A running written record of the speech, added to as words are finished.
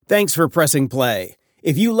Thanks for pressing play.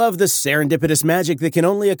 If you love the serendipitous magic that can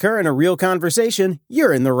only occur in a real conversation,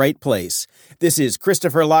 you're in the right place. This is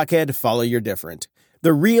Christopher Lochhead, Follow Your Different,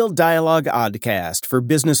 the real dialogue oddcast for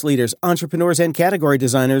business leaders, entrepreneurs, and category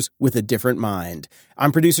designers with a different mind.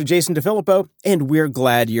 I'm producer Jason DeFilippo, and we're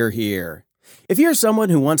glad you're here. If you're someone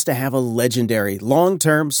who wants to have a legendary,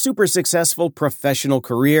 long-term, super successful professional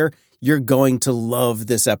career, you're going to love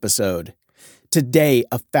this episode. Today,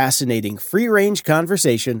 a fascinating free-range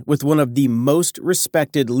conversation with one of the most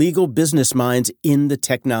respected legal business minds in the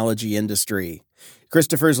technology industry.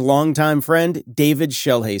 Christopher's longtime friend, David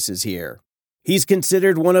Schellhase, is here. He's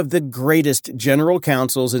considered one of the greatest general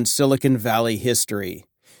counsels in Silicon Valley history.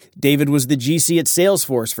 David was the GC at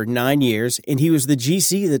Salesforce for 9 years, and he was the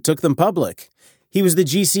GC that took them public. He was the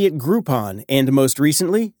GC at Groupon, and most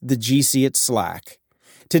recently, the GC at Slack.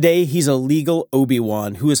 Today, he's a legal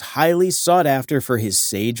Obi-Wan who is highly sought after for his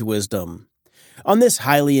sage wisdom. On this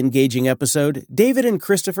highly engaging episode, David and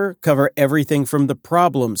Christopher cover everything from the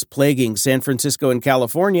problems plaguing San Francisco and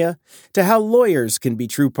California to how lawyers can be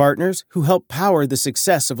true partners who help power the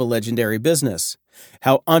success of a legendary business,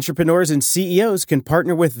 how entrepreneurs and CEOs can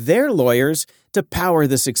partner with their lawyers to power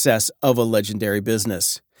the success of a legendary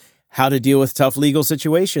business, how to deal with tough legal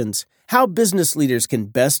situations, how business leaders can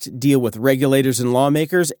best deal with regulators and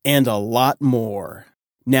lawmakers, and a lot more.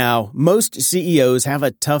 Now, most CEOs have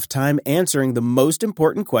a tough time answering the most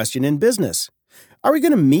important question in business. Are we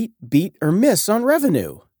going to meet, beat, or miss on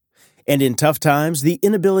revenue? And in tough times, the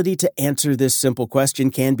inability to answer this simple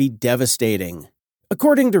question can be devastating.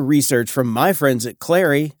 According to research from my friends at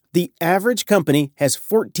Clary, the average company has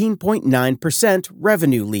 14.9%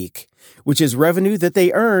 revenue leak, which is revenue that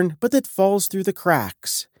they earn but that falls through the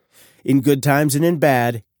cracks. In good times and in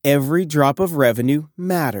bad, every drop of revenue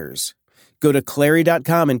matters. Go to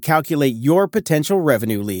Clary.com and calculate your potential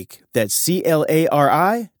revenue leak. That's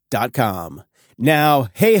CLARI.com. Now,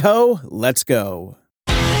 hey-ho, let's go.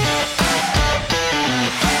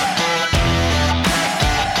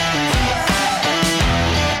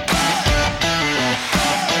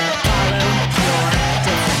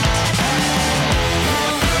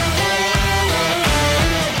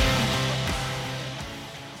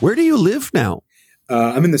 Where do you live now?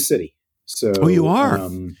 I'm in the city. So, oh, you are?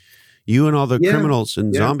 You and all the criminals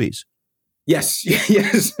and zombies. Yes,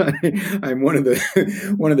 yes. I'm one of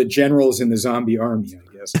the generals in the zombie army, I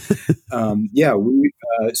guess.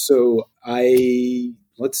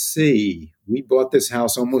 Let's see. We bought this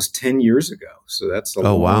house almost 10 years ago, so that's a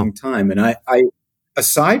long time. And I,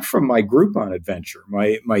 aside from my Groupon adventure,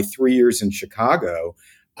 my 3 years in Chicago,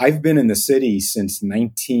 I've been in the city since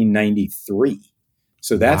 1993.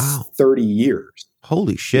 So that's 30 years.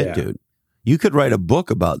 Holy shit, dude. You could write a book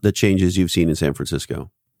about the changes you've seen in San Francisco.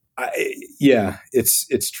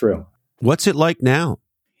 It's true. What's it like now?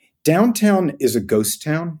 Downtown is a ghost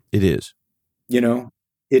town. It is. You know,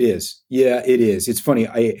 it is. Yeah, it is. It's funny.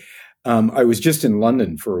 I was just in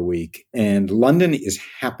London for a week, and London is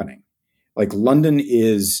happening. Like London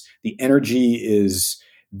is, the energy is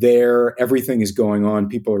there. Everything is going on.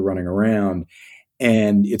 People are running around,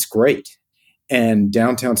 and it's great. And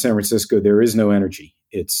downtown San Francisco, there is no energy.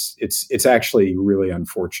 It's actually really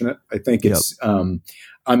unfortunate. I think it's I'm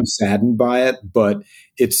saddened by it, but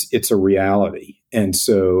it's a reality. And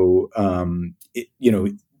so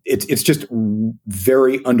it's just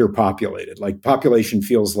very underpopulated. Like population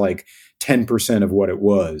feels like 10% of what it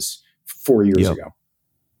was 4 years ago.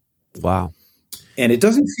 Wow. And it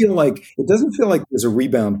doesn't feel like there's a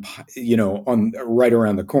rebound, on right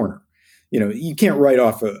around the corner. You can't write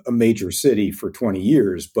off a major city for 20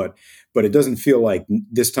 years, but it doesn't feel like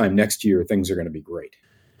this time next year things are going to be great.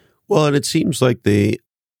 Well, and it seems like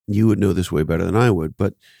you would know this way better than I would,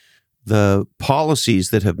 but the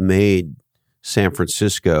policies that have made San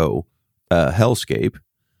Francisco a hellscape,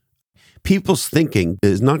 people's thinking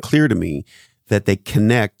is not clear to me that they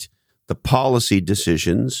connect the policy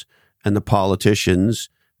decisions and the politicians,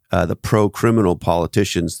 the pro-criminal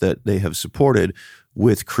politicians that they have supported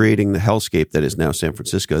with creating the hellscape that is now San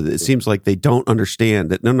Francisco. It seems like they don't understand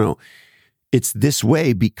that, no, it's this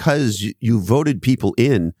way because you voted people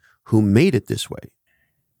in who made it this way.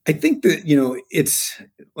 I think that, it's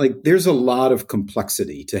like there's a lot of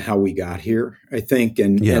complexity to how we got here, I think.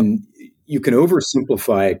 And you can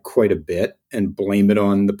oversimplify it quite a bit and blame it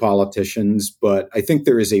on the politicians. But I think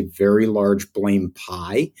there is a very large blame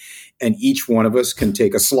pie, and each one of us can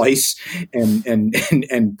take a slice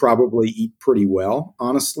and probably eat pretty well,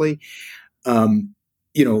 honestly. I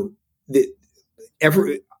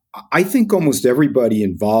think almost everybody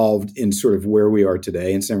involved in sort of where we are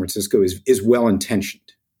today in San Francisco is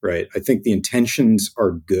well-intentioned, right? I think the intentions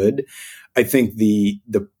are good. I think the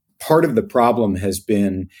part of the problem has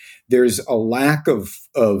been there's a lack of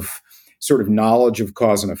sort of knowledge of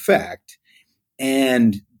cause and effect.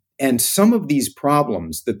 And some of these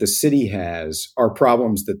problems that the city has are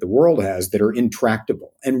problems that the world has that are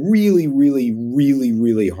intractable and really, really, really,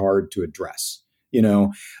 really hard to address.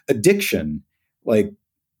 Addiction,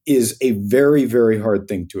 is a very, very hard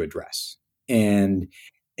thing to address. And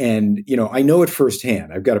I know it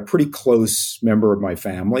firsthand. I've got a pretty close member of my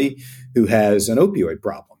family who has an opioid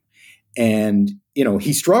problem. And,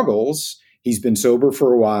 he struggles. He's been sober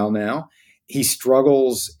for a while now. He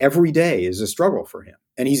struggles. Every day is a struggle for him.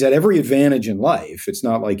 And he's at every advantage in life. It's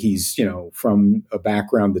not like he's, from a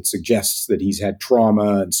background that suggests that he's had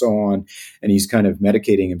trauma and so on, and he's kind of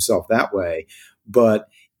medicating himself that way. But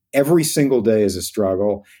every single day is a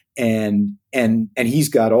struggle. And he's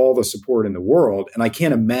got all the support in the world. And I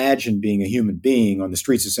can't imagine being a human being on the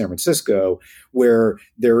streets of San Francisco where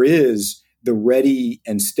there is the ready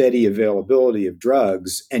and steady availability of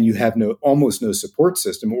drugs and you have almost no support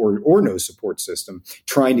system or no support system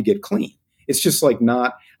trying to get clean. It's just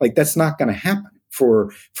that's not going to happen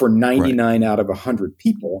for 99 out of 100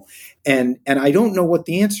 people. And I don't know what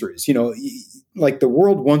the answer is. The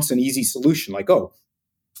world wants an easy solution,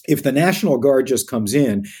 if the National Guard just comes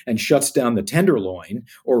in and shuts down the Tenderloin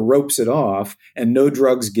or ropes it off and no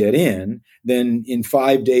drugs get in, then in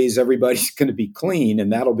 5 days, everybody's going to be clean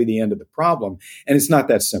and that'll be the end of the problem. And it's not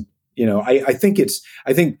that simple. I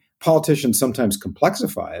think politicians sometimes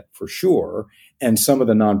complexify it for sure. And some of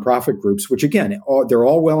the nonprofit groups, which again, they're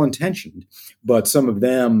all well-intentioned, but some of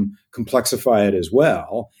them complexify it as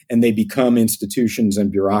well. And they become institutions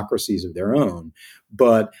and bureaucracies of their own.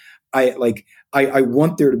 But I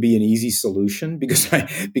want there to be an easy solution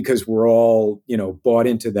because we're all, bought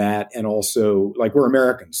into that. And also we're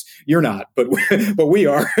Americans. You're not, but we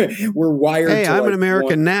are. We're wired. Hey, I'm an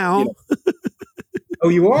American now. Oh,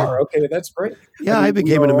 you are? Okay. That's great. Yeah. I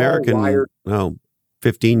became an American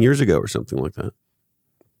 15 years ago or something like that.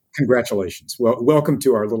 Congratulations. Well, welcome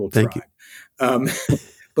to our little tribe. Thank you.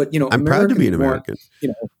 But, I'm proud to be an American.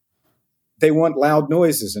 They want loud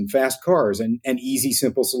noises and fast cars and easy,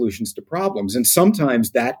 simple solutions to problems. And sometimes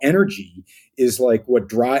that energy is what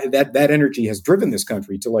that energy has driven this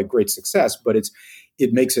country to great success, but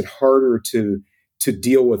it makes it harder to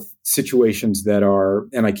deal with situations that are,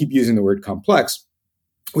 and I keep using the word complex,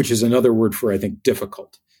 which is another word for, I think,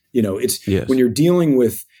 difficult. It's yes. When you're dealing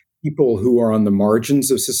with people who are on the margins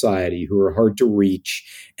of society, who are hard to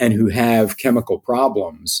reach and who have chemical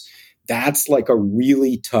problems, that's a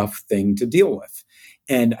really tough thing to deal with.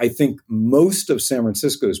 And I think most of San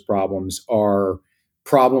Francisco's problems are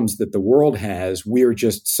problems that the world has. We are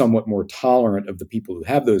just somewhat more tolerant of the people who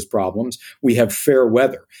have those problems. We have fair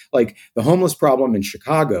weather. The homeless problem in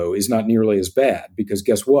Chicago is not nearly as bad because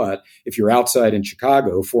guess what? If you're outside in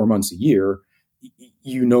Chicago 4 months a year,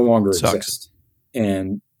 you no longer exist.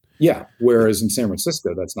 And whereas in San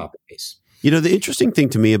Francisco, that's not the case. The interesting thing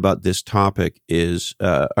to me about this topic is,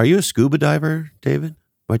 are you a scuba diver, David,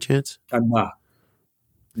 by chance? I'm not.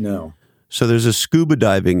 No. So there's a scuba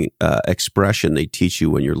diving expression they teach you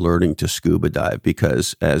when you're learning to scuba dive,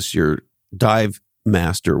 because as your dive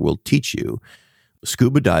master will teach you,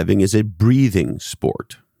 scuba diving is a breathing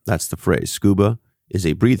sport. That's the phrase. Scuba is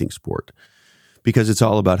a breathing sport because it's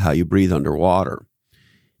all about how you breathe underwater.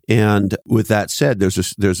 And with that said,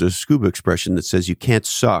 there's a scuba expression that says you can't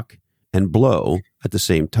suck and blow at the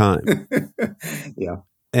same time. Yeah.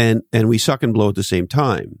 And we suck and blow at the same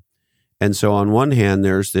time. And so on one hand,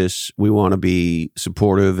 there's this, we want to be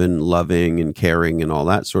supportive and loving and caring and all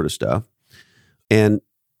that sort of stuff. And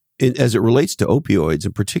as it relates to opioids,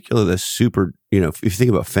 in particular, the super, if you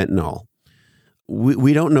think about fentanyl,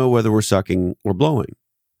 we don't know whether we're sucking or blowing.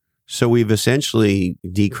 So we've essentially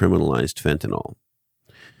decriminalized fentanyl.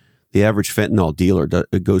 The average fentanyl dealer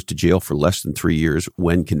goes to jail for less than 3 years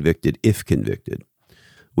when convicted, if convicted.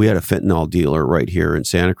 We had a fentanyl dealer right here in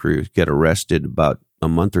Santa Cruz get arrested about a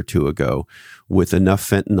month or two ago with enough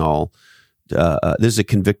fentanyl. This is a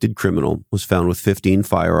convicted criminal, was found with 15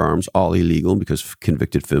 firearms, all illegal because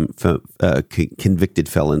convicted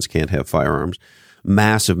felons can't have firearms.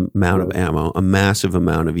 Massive amount of ammo, a massive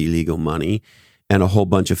amount of illegal money, and a whole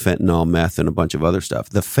bunch of fentanyl, meth, and a bunch of other stuff.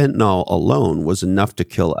 The fentanyl alone was enough to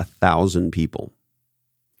kill 1,000 people.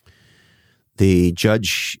 The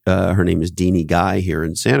judge, her name is Deanie Guy here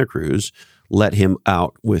in Santa Cruz, let him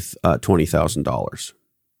out with $20,000.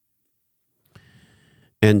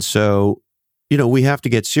 And so, we have to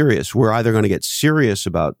get serious. We're either going to get serious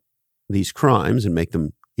about these crimes and make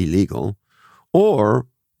them illegal, or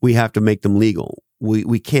we have to make them legal.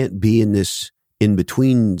 We can't be in this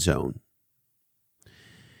in-between zone.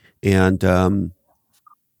 And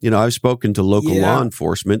I've spoken to local Yeah. law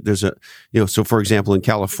enforcement. There's so for example, in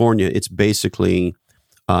California, it's basically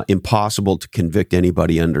impossible to convict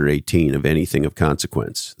anybody under 18 of anything of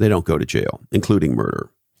consequence. They don't go to jail, including murder,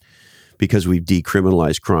 because we've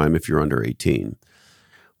decriminalized crime if you're under 18.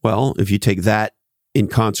 Well, if you take that in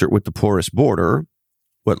concert with the porous border,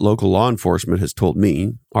 what local law enforcement has told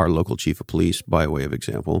me, our local chief of police, by way of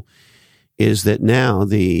example, is that now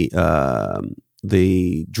the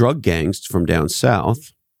drug gangs from down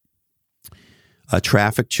south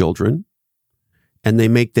traffic children, and they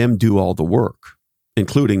make them do all the work,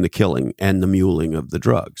 including the killing and the muling of the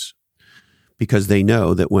drugs, because they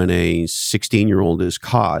know that when a 16-year-old is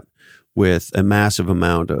caught with a massive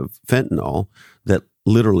amount of fentanyl, that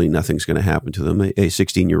literally nothing's going to happen to them. A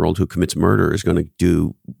 16-year-old who commits murder is going to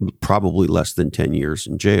do probably less than 10 years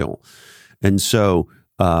in jail. And so,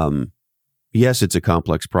 yes, it's a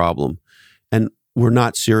complex problem. And we're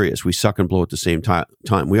not serious. We suck and blow at the same time.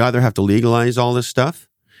 We either have to legalize all this stuff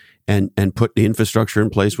and put the infrastructure in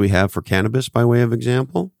place we have for cannabis, by way of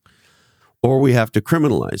example, or we have to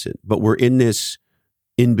criminalize it. But we're in this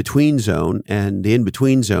in-between zone, and the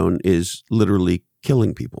in-between zone is literally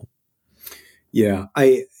killing people. Yeah,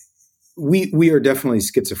 we are definitely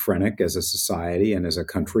schizophrenic as a society and as a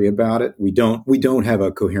country about it. We don't have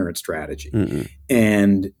a coherent strategy. Mm-mm.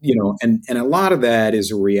 And, and a lot of that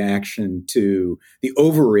is a reaction to the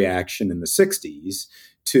overreaction in the 60s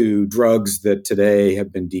to drugs that today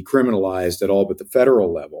have been decriminalized at all but the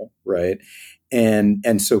federal level, right?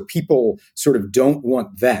 And so people sort of don't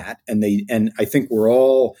want that. And I think we're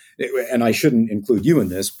all, and I shouldn't include you in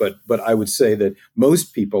this, but I would say that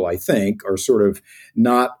most people, I think, are sort of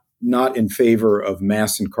not in favor of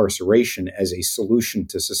mass incarceration as a solution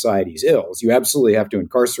to society's ills. You absolutely have to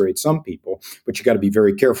incarcerate some people, but you got to be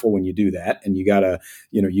very careful when you do that. And you got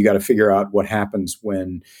to figure out what happens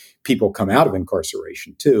when people come out of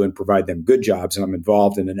incarceration too, and provide them good jobs. And I'm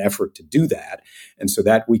involved in an effort to do that. And so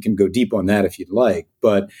that we can go deep on that if you'd like,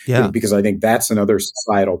 but because I think that's another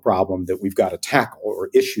societal problem that we've got to tackle,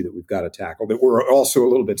 or issue that we've got to tackle, that we're also a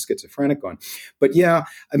little bit schizophrenic on. But yeah,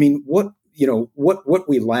 I mean, what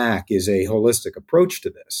we lack is a holistic approach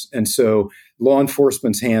to this. And so law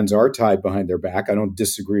enforcement's hands are tied behind their back. I don't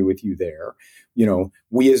disagree with you there.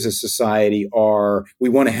 We as a society we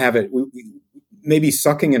want to have it. Maybe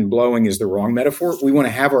sucking and blowing is the wrong metaphor. We want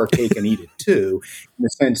to have our cake and eat it too, in the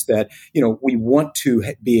sense that, we want to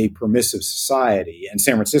be a permissive society. And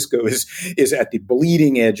San Francisco is at the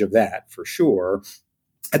bleeding edge of that for sure.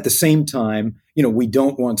 At the same time, we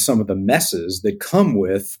don't want some of the messes that come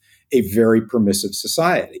with a very permissive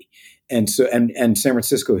society. And so, and San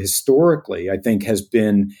Francisco historically, I think, has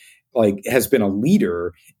been a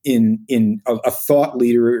leader in a thought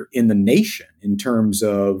leader in the nation in terms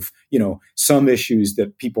of, some issues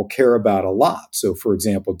that people care about a lot. So, for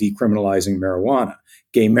example, decriminalizing marijuana,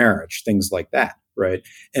 gay marriage, things like that. Right.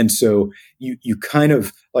 And so you kind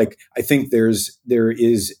of I think there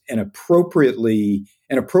is an appropriate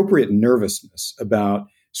nervousness about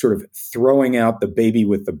sort of throwing out the baby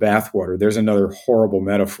with the bathwater. There's another horrible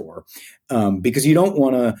metaphor, because you don't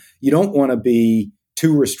want to be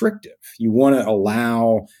too restrictive. You want to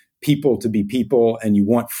allow people to be people, and you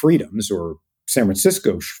want freedoms, or San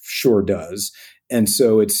Francisco sure does. And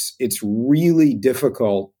so it's really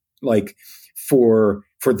difficult, for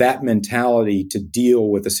that mentality to deal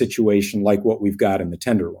with a situation like what we've got in the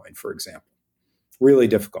Tenderloin, for example. Really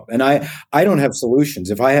difficult. And I don't have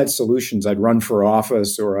solutions. If I had solutions, I'd run for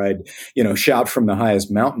office, or I'd, shout from the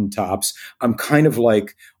highest mountaintops. I'm kind of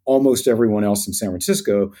like almost everyone else in San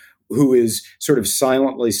Francisco, who is sort of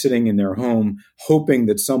silently sitting in their home, hoping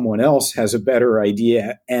that someone else has a better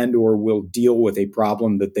idea and or will deal with a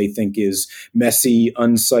problem that they think is messy,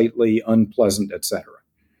 unsightly, unpleasant, etc.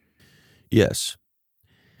 Yes.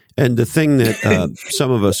 And the thing that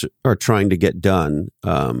some of us are trying to get done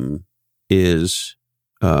is,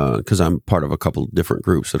 because I'm part of a couple of different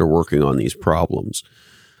groups that are working on these problems,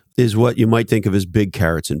 is what you might think of as big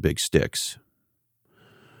carrots and big sticks.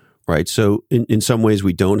 Right. So in some ways,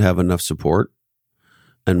 we don't have enough support,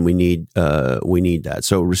 and we need that.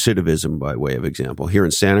 So recidivism, by way of example, here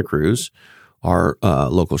in Santa Cruz, our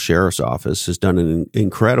local sheriff's office has done an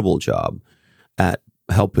incredible job at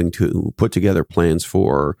helping to put together plans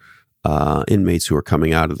for inmates who are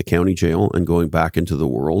coming out of the county jail and going back into the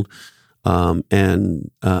world.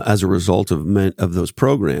 And as a result of those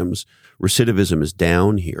programs, recidivism is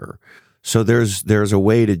down here. So there's a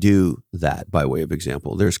way to do that, by way of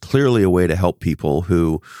example. There's clearly a way to help people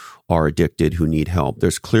who are addicted, who need help.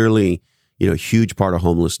 There's clearly, a huge part of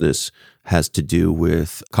homelessness has to do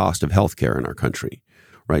with cost of healthcare in our country,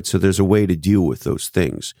 right? So there's a way to deal with those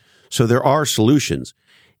things. So there are solutions.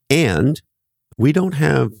 And we don't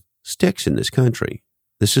have sticks in this country.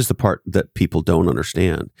 This is the part that people don't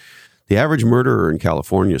understand. The average murderer in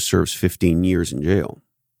California serves 15 years in jail.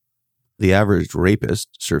 The average rapist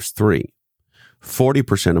serves 3.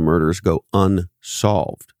 40% of murders go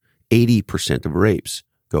unsolved. 80% of rapes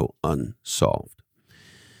go unsolved.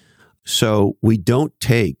 So we don't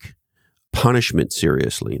take punishment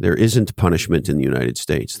seriously. There isn't punishment in the United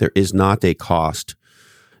States. There is not a cost.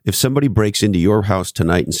 If somebody breaks into your house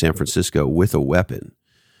tonight in San Francisco with a weapon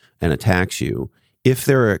and attacks you, if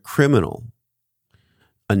they're a criminal,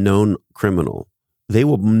 a known criminal, they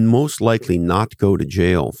will most likely not go to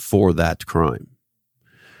jail for that crime.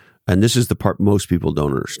 And this is the part most people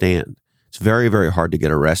don't understand. It's very, very hard to get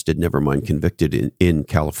arrested, never mind convicted in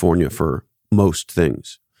California for most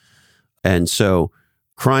things. And so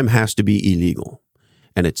crime has to be illegal.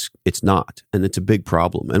 And it's not. And it's a big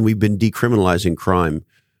problem. And we've been decriminalizing crime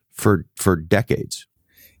for decades.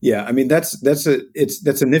 Yeah, I mean that's a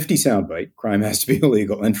nifty soundbite. Crime has to be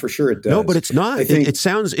illegal, and for sure it does. No, but it's not. It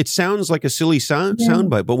sounds like a silly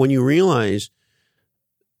soundbite, but when you realize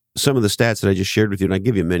some of the stats that I just shared with you, and I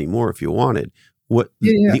give you many more if you wanted,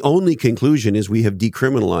 the only conclusion is we have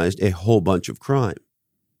decriminalized a whole bunch of crime,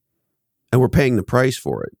 and we're paying the price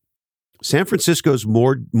for it. San Francisco's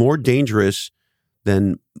more dangerous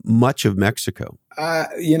than much of Mexico. I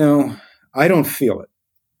don't feel it.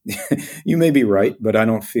 You may be right, but I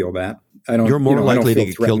don't feel that. You're more likely to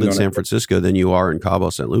get killed in San Francisco than you are in Cabo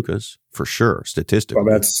San Lucas, for sure, statistically.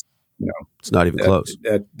 Well, that's it's not even close.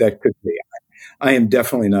 That could be. I am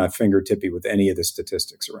definitely not finger tippy with any of the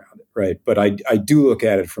statistics around it, right? But I do look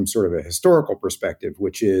at it from sort of a historical perspective,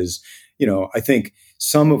 which is, I think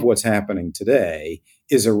some of what's happening today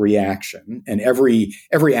is a reaction, and every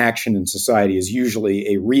action in society is usually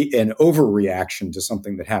an overreaction to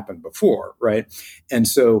something that happened before, right? And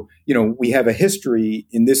so, we have a history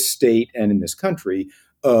in this state and in this country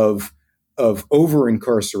of over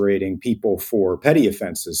incarcerating people for petty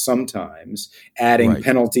offenses, sometimes adding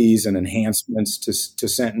penalties and enhancements to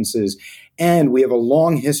sentences. And we have a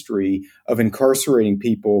long history of incarcerating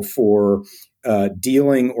people for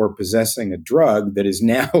dealing or possessing a drug that is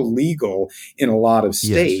now legal in a lot of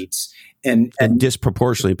states. Yes. And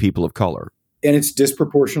disproportionately people of color. And it's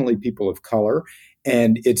disproportionately people of color.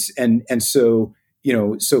 And so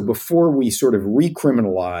before we sort of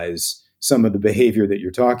recriminalize some of the behavior that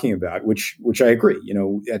you're talking about, which I agree,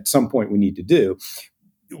 at some point we need to do.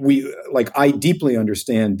 I deeply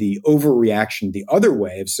understand the overreaction the other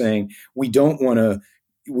way of saying we don't want to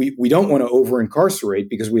over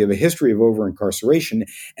incarcerate because we have a history of over incarceration,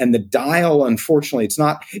 and the dial, unfortunately, it's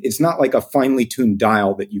not like a finely tuned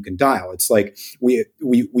dial that you can dial. It's like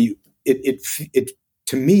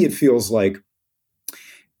to me it feels like,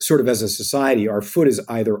 sort of as a society, our foot is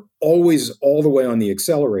either always all the way on the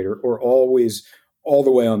accelerator or always all the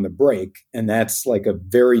way on the brake. And that's like a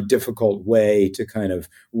very difficult way to kind of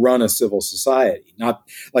run a civil society. Not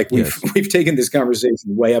like we've taken this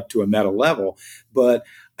conversation way up to a meta level, but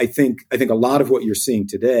I think a lot of what you're seeing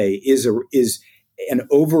today is an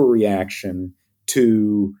overreaction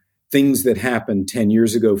to things that happened 10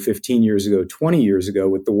 years ago, 15 years ago, 20 years ago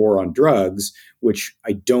with the war on drugs, which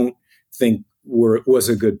I don't think was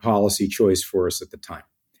a good policy choice for us at the time.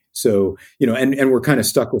 So, and we're kind of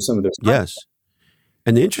stuck with some of those. Yes.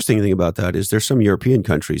 And the interesting thing about that is there's some European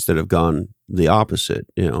countries that have gone the opposite.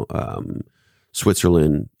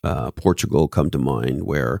 Switzerland, Portugal come to mind,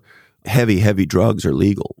 where heavy drugs are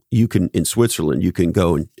legal. In Switzerland, you can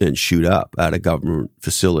go and shoot up at a government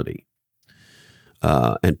facility.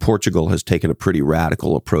 And Portugal has taken a pretty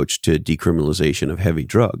radical approach to decriminalization of heavy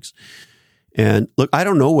drugs. And look, I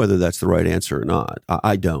don't know whether that's the right answer or not.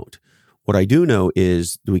 I don't. What I do know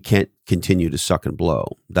is we can't continue to suck and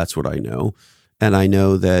blow. That's what I know. And I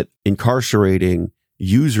know that incarcerating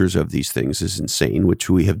users of these things is insane, which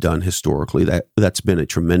we have done historically. That's been a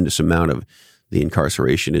tremendous amount of the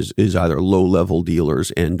incarceration is either low-level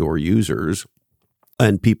dealers and or users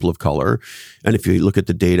and people of color. And if you look at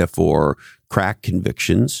the data for crack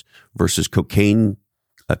convictions versus cocaine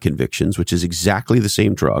convictions, which is exactly the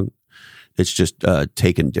same drug, it's just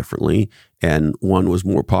taken differently. And one was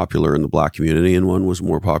more popular in the black community and one was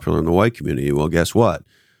more popular in the white community. Well, guess what?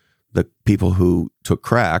 The people who took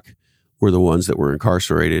crack were the ones that were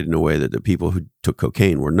incarcerated in a way that the people who took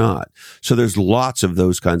cocaine were not. So there's lots of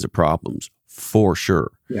those kinds of problems for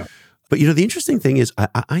sure. Yeah. But, the interesting thing is,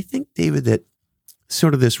 I think, David, that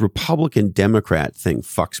sort of this Republican-Democrat thing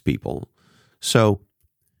fucks people. So,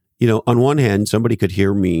 on one hand, somebody could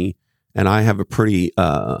hear me and I have a pretty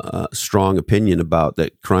strong opinion about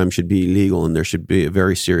that crime should be illegal and there should be a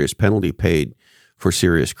very serious penalty paid for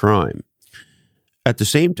serious crime. at the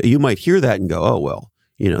same time, you might hear that and go, oh, well,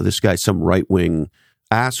 this guy's some right-wing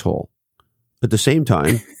asshole. At the same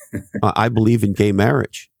time, I believe in gay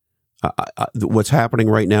marriage. What's happening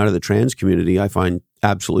right now to the trans community, I find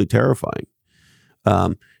absolutely terrifying.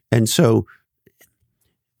 And so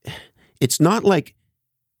it's not like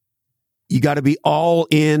you got to be all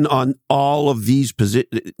in on all of these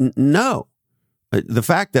positions. No. The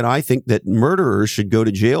fact that I think that murderers should go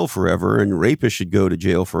to jail forever and rapists should go to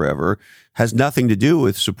jail forever has nothing to do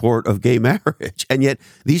with support of gay marriage. And yet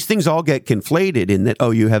these things all get conflated in that,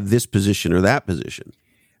 oh, you have this position or that position.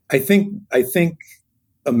 I think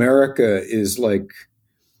America is like,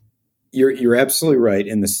 you're absolutely right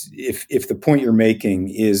in this. If the point you're making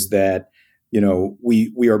is that,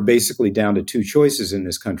 we are basically down to two choices in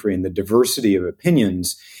this country, and the diversity of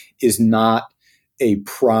opinions is not a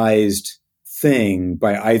prized thing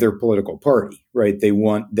by either political party, right? They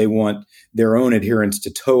want their own adherents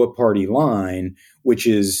to toe a party line, which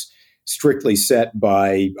is strictly set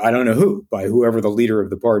by, I don't know who, by whoever the leader of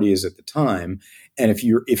the party is at the time. And if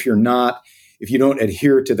you don't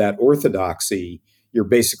adhere to that orthodoxy, you're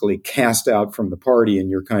basically cast out from the party and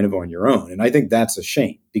you're kind of on your own. And I think that's a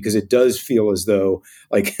shame, because it does feel as though,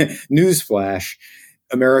 like, newsflash,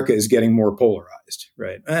 America is getting more polarized,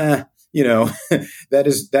 right? That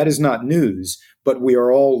is not news, but we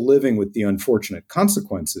are all living with the unfortunate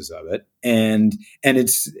consequences of it. And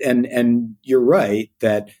you're right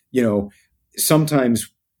that, sometimes,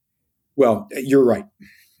 well, you're right.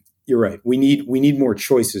 You're right. We need more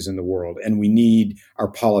choices in the world, and we need our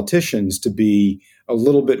politicians to be a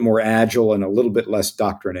little bit more agile and a little bit less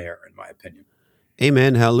doctrinaire, in my opinion.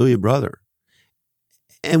 Amen. Hallelujah, brother.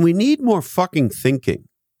 And we need more fucking thinking.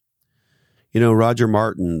 Roger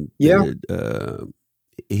Martin,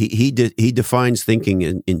 he defines thinking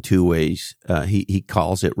in two ways. He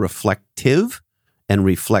calls it reflective and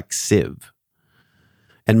reflexive.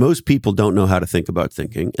 And most people don't know how to think about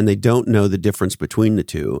thinking, and they don't know the difference between the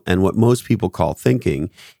two. And what most people call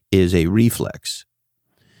thinking is a reflex.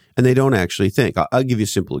 And they don't actually think. I'll give you a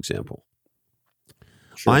simple example.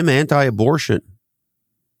 Sure. I'm anti-abortion.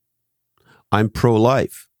 I'm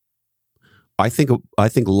pro-life. I think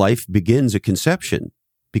life begins at conception,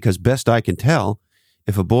 because best I can tell,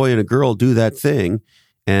 if a boy and a girl do that thing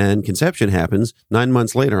and conception happens, 9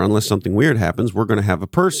 months later, unless something weird happens, we're going to have a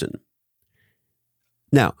person.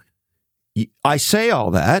 Now, I say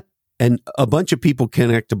all that, and a bunch of people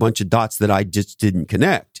connect a bunch of dots that I just didn't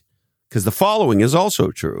connect, because the following is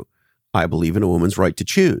also true. I believe in a woman's right to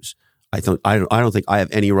choose. I don't think I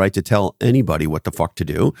have any right to tell anybody what the fuck to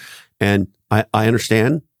do. And I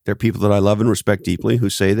understand there are people that I love and respect deeply who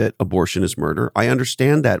say that abortion is murder. I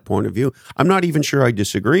understand that point of view. I'm not even sure I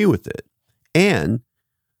disagree with it. And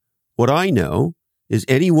what I know is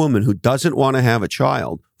any woman who doesn't want to have a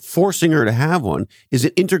child, forcing her to have one is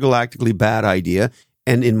an intergalactically bad idea,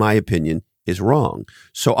 and in my opinion, is wrong.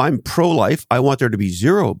 So I'm pro-life. I want there to be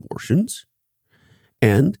zero abortions,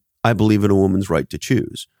 and I believe in a woman's right to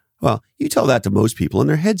choose. Well, you tell that to most people and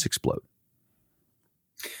their heads explode.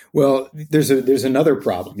 Well, there's another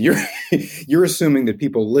problem. You're assuming that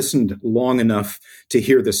people listened long enough to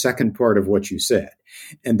hear the second part of what you said.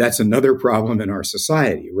 And that's another problem in our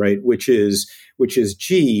society, right? Which is,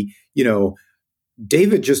 gee,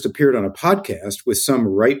 David just appeared on a podcast with some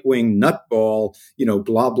right-wing nutball,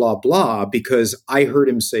 blah, blah, blah, because I heard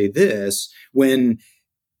him say this, when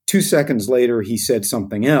 2 seconds later he said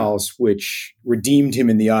something else, which redeemed him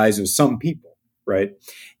in the eyes of some people, right?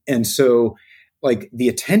 And so, like, the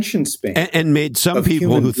attention span. And made some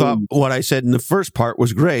people who thought what I said in the first part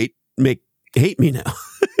was great hate me now.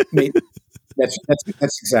 That's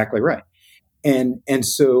exactly right. And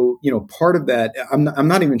so, part of that, I'm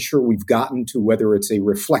not even sure we've gotten to whether it's a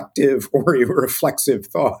reflective or a reflexive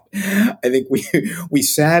thought. I think we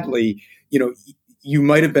sadly, you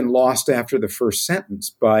might have been lost after the first sentence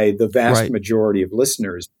by the vast majority of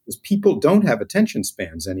listeners, because people don't have attention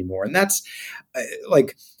spans anymore. And that's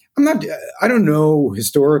I don't know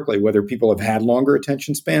historically whether people have had longer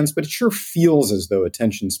attention spans, but it sure feels as though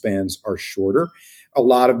attention spans are shorter. A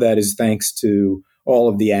lot of that is thanks to all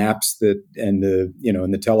of the apps and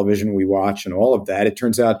the television we watch and all of that. It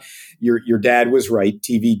turns out your dad was right.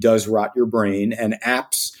 TV does rot your brain, and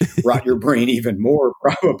apps rot your brain even more,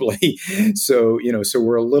 probably. So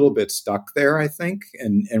we're a little bit stuck there, I think.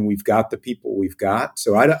 And we've got the people we've got.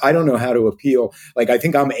 So I don't know how to appeal. Like, I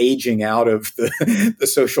think I'm aging out of the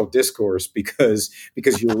social discourse because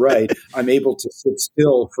you're right. I'm able to sit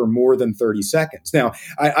still for more than 30 seconds. Now,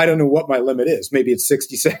 I don't know what my limit is. Maybe it's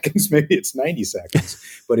 60 seconds. Maybe it's 90 seconds.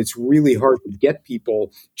 But it's really hard to get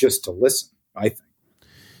people just to listen, I think.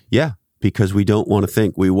 Yeah. because we don't want to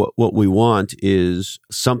think. What we want is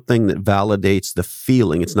something that validates the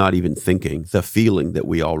feeling. It's not even thinking, the feeling that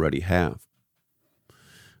we already have.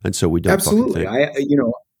 And so we don't Absolutely. fucking think.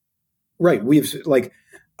 Right. We've like,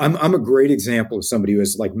 I'm a great example of somebody who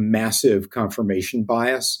has like massive confirmation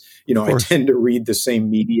bias. I tend to read the same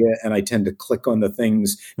media and I tend to click on the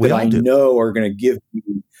things that I know are going to give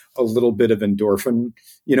me a little bit of endorphin,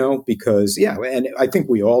 because and I think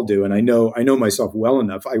we all do. And I know myself well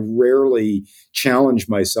enough. I rarely challenge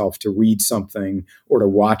myself to read something or to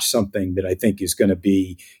watch something that I think is going to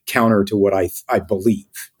be counter to what I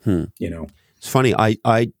believe, It's funny.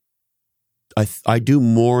 I do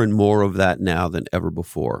more and more of that now than ever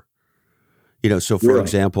before. So for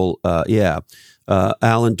example,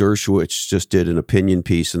 Alan Dershowitz just did an opinion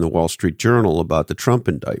piece in the Wall Street Journal about the Trump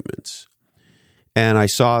indictments. And I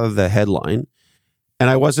saw the headline and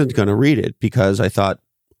I wasn't going to read it because I thought,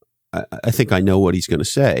 I think I know what he's going to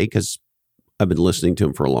say because I've been listening to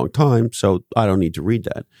him for a long time. So I don't need to read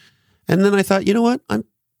that. And then I thought, you know what?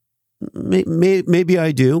 Maybe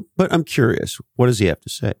I do, but I'm curious. What does he have to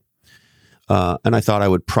say? And I thought I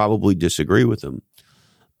would probably disagree with him.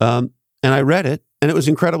 And I read it, and it was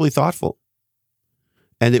incredibly thoughtful.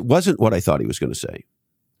 And it wasn't what I thought he was going to say.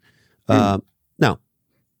 Now,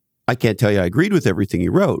 I can't tell you I agreed with everything he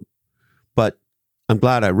wrote, but I'm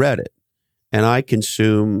glad I read it. And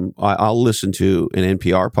I'll listen to an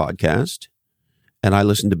NPR podcast, and I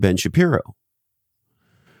listen to Ben Shapiro.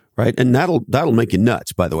 Right? And that'll make you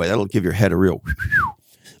nuts, by the way. That'll give your head a real...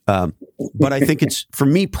 but I think it's, for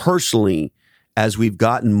me personally, as we've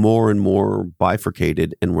gotten more and more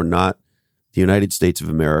bifurcated and we're not the United States of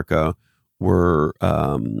America, we're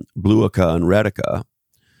Bluica and Redica.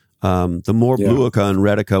 The more Bluica and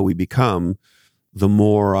Redica we become, the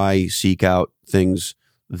more I seek out things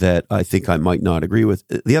that I think I might not agree with.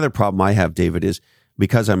 The other problem I have, David, is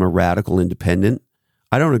because I'm a radical independent,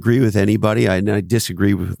 I don't agree with anybody. I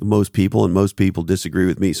disagree with most people, and most people disagree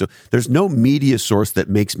with me. So there's no media source that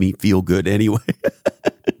makes me feel good anyway.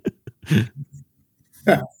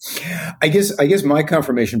 I guess my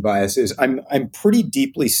confirmation bias is I'm pretty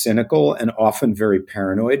deeply cynical and often very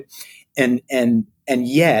paranoid, and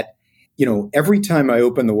yet, every time I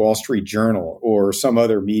open the Wall Street Journal or some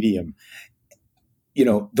other medium,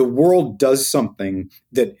 the world does something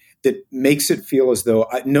that makes it feel as though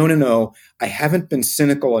no, I haven't been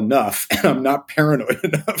cynical enough and I'm not paranoid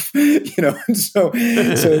enough, and so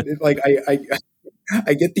like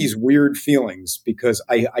I get these weird feelings because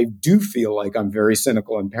I do feel like I'm very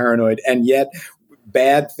cynical and paranoid, and yet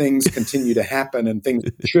bad things continue to happen, and things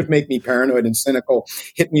that should make me paranoid and cynical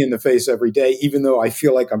hit me in the face every day, even though I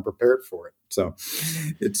feel like I'm prepared for it. So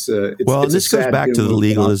it's this goes back to the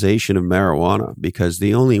legalization of marijuana, because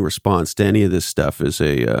the only response to any of this stuff is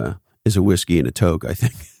a whiskey and a toke, I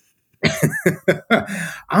think.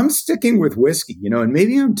 I'm sticking with whiskey, and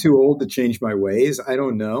maybe I'm too old to change my ways. I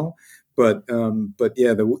don't know. But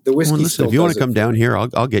yeah, the whiskey. Well, listen, if you want to come down here,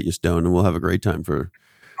 I'll get you stoned and we'll have a great time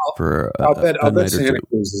I'll bet Santa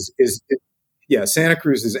Cruz is Santa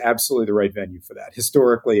Cruz is absolutely the right venue for that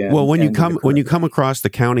historically. And, well, when you come across the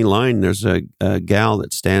county line, there's a gal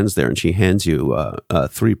that stands there and she hands you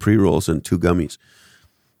 3 pre-rolls and 2 gummies.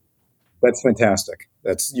 That's fantastic.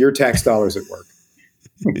 That's your tax dollars at work.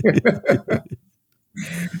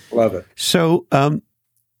 Love it. So,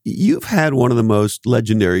 you've had one of the most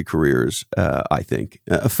legendary careers, I think,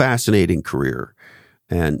 a fascinating career.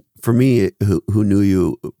 And for me, who knew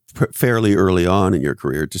you fairly early on in your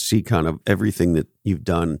career, to see kind of everything that you've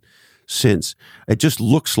done since, it just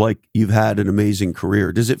looks like you've had an amazing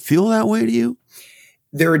career. Does it feel that way to you?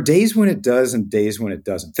 There are days when it does and days when it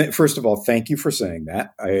doesn't. First of all, thank you for saying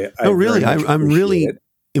that. I'm really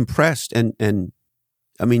impressed. And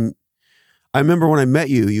I mean, I remember when I met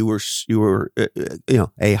you, you were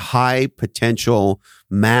a high potential,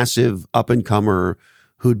 massive up and comer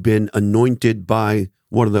who'd been anointed by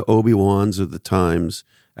one of the Obi-Wans of the times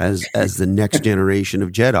as the next generation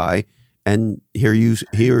of Jedi, and here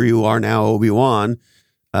you are now, Obi-Wan,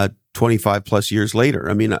 25 plus years later.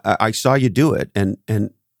 I mean, I saw you do it, and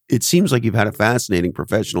it seems like you've had a fascinating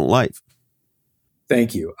professional life.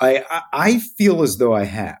 Thank you. I feel as though I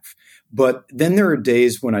have. But then there are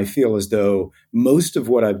days when I feel as though most of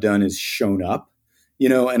what I've done is shown up,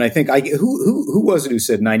 and I think who was it who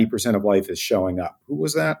said 90% of life is showing up? Who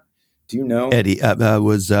was that? Do you know? Eddie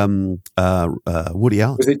was Woody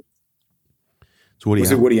Allen. Was it? It's Woody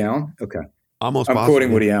Allen. It Woody Allen? Okay. Almost I'm possible.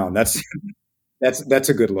 quoting Woody Allen. That's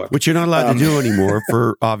a good look. Which you're not allowed to do anymore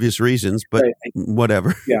for obvious reasons, but right.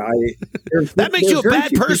 Whatever. Yeah. That makes you a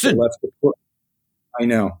bad person. I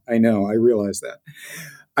know. I realize that.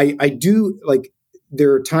 I do, like,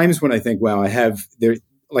 there are times when I think, wow,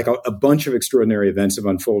 like a bunch of extraordinary events have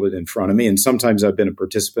unfolded in front of me. And sometimes I've been a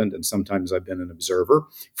participant and sometimes I've been an observer,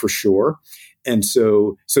 for sure. And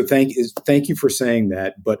so thank you for saying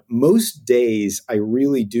that. But most days I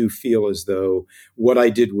really do feel as though what I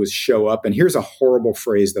did was show up. And here's a horrible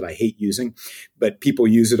phrase that I hate using, but people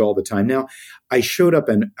use it all the time now. I showed up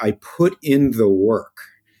and I put in the work.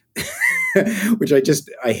 Which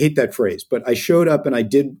I hate that phrase, but I showed up and I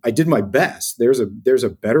did my best. There's a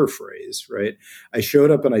better phrase, right? I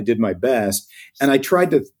showed up and I did my best, and I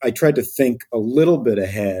tried to think a little bit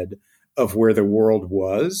ahead of where the world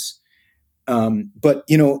was. But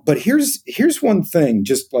here's one thing,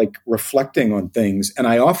 just like reflecting on things, and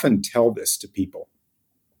I often tell this to people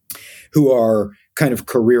who are kind of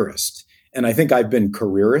careerist. And I think I've been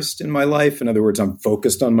careerist in my life. In other words, I'm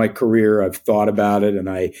focused on my career. I've thought about it, and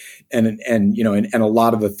a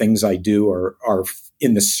lot of the things I do are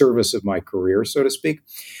in the service of my career, so to speak.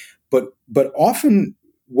 But often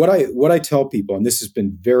what I tell people, and this has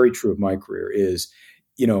been very true of my career, is,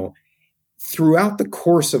 throughout the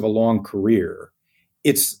course of a long career,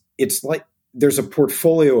 it's like there's a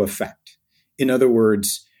portfolio effect. In other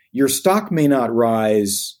words, your stock may not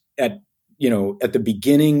rise at the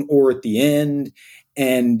beginning or at the end,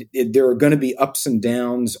 and there are going to be ups and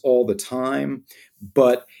downs all the time,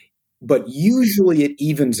 but usually it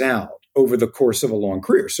evens out over the course of a long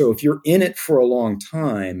career. So if you're in it for a long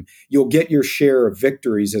time, you'll get your share of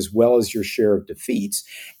victories as well as your share of defeats.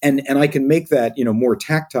 And I can make that, more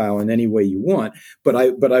tactile in any way you want, but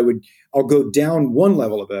I'll go down one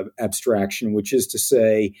level of abstraction, which is to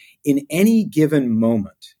say, in any given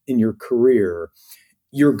moment in your career,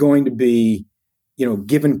 you're going to be,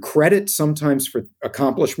 given credit sometimes for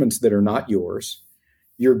accomplishments that are not yours.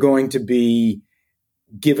 You're going to be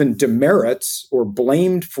given demerits or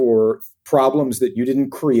blamed for problems that you didn't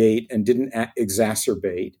create and didn't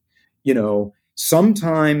exacerbate.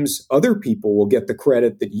 Sometimes other people will get the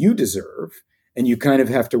credit that you deserve, and you kind of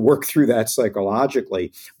have to work through that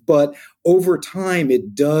psychologically. But over time,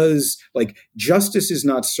 it does, like, justice is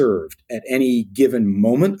not served at any given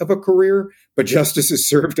moment of a career, but justice is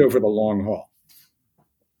served over the long haul.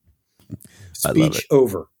 Speech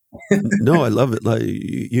over. No, I love it.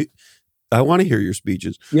 Like, I want to hear your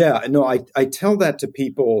speeches. Yeah, no, I tell that to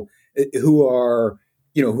people who are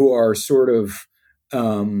sort of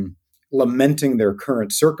lamenting their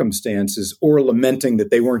current circumstances, or lamenting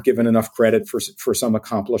that they weren't given enough credit for some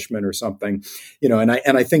accomplishment or something, and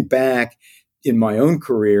I think back in my own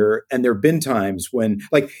career, and there have been times when,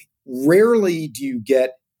 like, rarely do you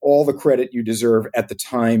get all the credit you deserve at the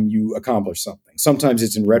time you accomplish something. Sometimes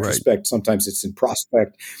it's in retrospect, right. Sometimes it's in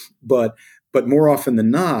prospect, but more often than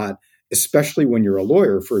not, especially when you're a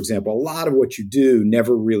lawyer, for example, a lot of what you do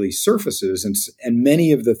never really surfaces, and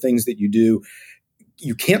many of the things that you do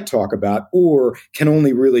you can't talk about, or can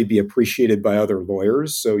only really be appreciated by other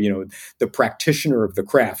lawyers. So, the practitioner of the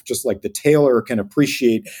craft, just like the tailor can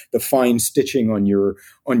appreciate the fine stitching on your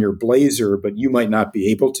blazer, but you might not be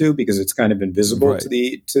able to because it's kind of invisible, right, to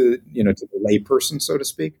the layperson, so to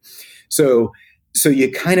speak. So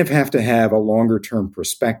you kind of have to have a longer term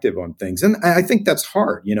perspective on things. And I think that's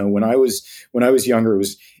hard. When I was younger,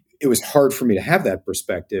 it was hard for me to have that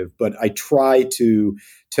perspective, but I try to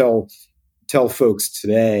tell folks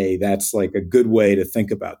today that's like a good way to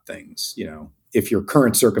think about things, if your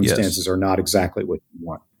current circumstances yes. are not exactly what you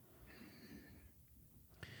want.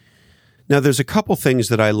 Now, there's a couple things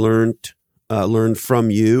that I learned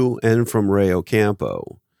from you and from Ray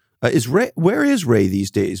Ocampo. Where is Ray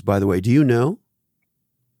these days, by the way? Do you know?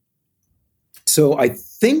 So I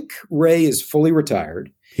think Ray is fully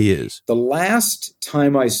retired. He is. The last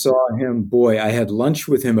time I saw him, I had lunch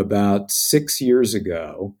with him about 6 years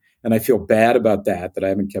ago. And I feel bad about that I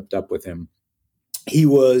haven't kept up with him. He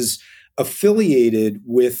was affiliated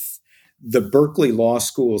with the Berkeley Law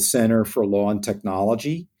School Center for Law and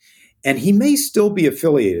Technology, and he may still be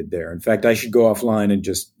affiliated there. In fact, I should go offline and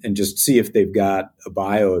just see if they've got a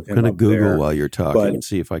bio of him. I'm going to Google there while you're talking and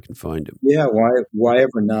see if I can find him. Yeah, why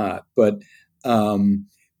ever not?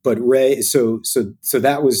 But Ray, so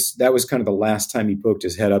that was kind of the last time he poked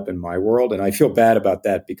his head up in my world, and I feel bad about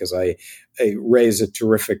that because Ray is a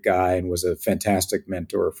terrific guy and was a fantastic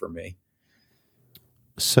mentor for me.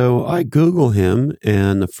 So I Google him,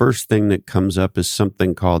 and the first thing that comes up is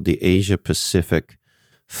something called the Asia Pacific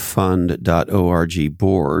Fund.org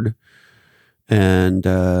board, and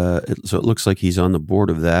so it looks like he's on the board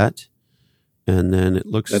of that, and then it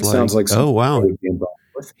looks that sounds like oh wow.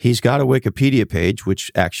 He's got a Wikipedia page,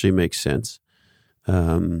 which actually makes sense,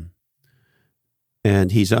 and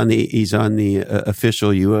he's on the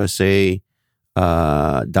official USA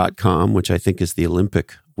 .com, which I think is the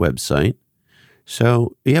Olympic website.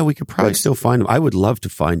 So, yeah, we could probably still find him. I would love to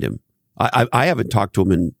find him. I haven't talked to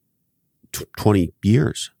him in 20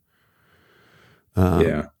 years.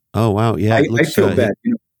 Yeah. Oh, wow. Yeah. I feel bad.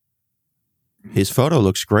 His photo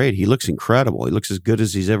looks great. He looks incredible. He looks as good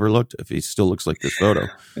as he's ever looked, if he still looks like this photo.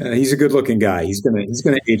 He's a good-looking guy. He's gonna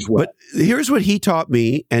age well. But here's what he taught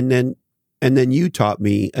me, and then you taught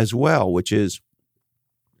me as well, which is,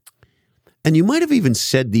 and you might have even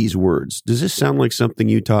said these words. Does this sound like something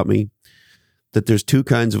you taught me? That there's two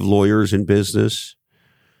kinds of lawyers in business.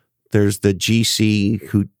 There's the GC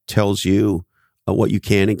who tells you what you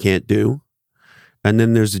can and can't do. And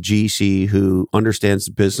then there's the GC who understands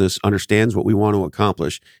the business, understands what we want to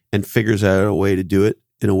accomplish, and figures out a way to do it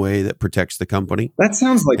in a way that protects the company. That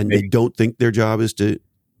sounds like and me. They don't think their job is to.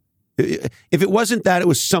 If it wasn't that, it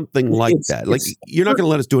was something like that. Like, you're not going to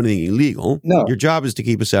let us do anything illegal. No. Your job is to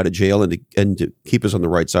keep us out of jail and to keep us on the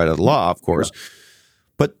right side of the law, of course. Yeah.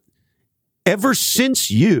 But ever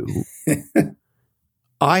since you,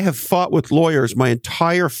 I have fought with lawyers my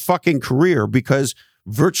entire fucking career because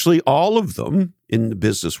virtually all of them in the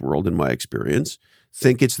business world, in my experience,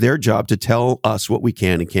 think it's their job to tell us what we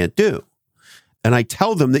can and can't do. And I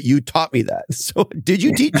tell them that you taught me that. So did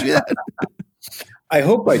you teach you that? I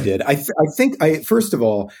hope I did. I think first of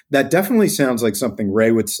all, that definitely sounds like something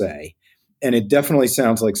Ray would say. And it definitely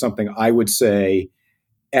sounds like something I would say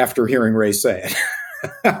after hearing Ray say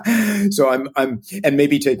it. So I'm and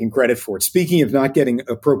maybe taking credit for it. Speaking of not getting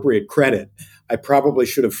appropriate credit, I probably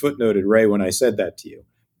should have footnoted Ray when I said that to you.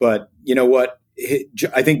 But you know what?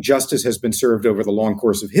 I think justice has been served over the long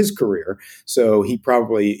course of his career. So he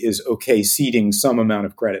probably is okay ceding some amount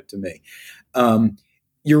of credit to me.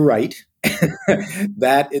 You're right.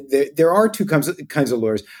 That there are two kinds of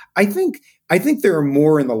lawyers. I think there are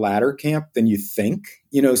more in the latter camp than you think.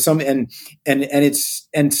 You know, some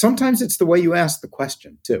and sometimes it's the way you ask the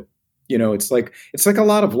question too. You know, it's like a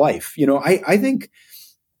lot of life. You know, I think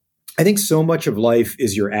so much of life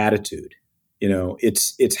is your attitude. You know,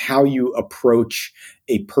 it's how you approach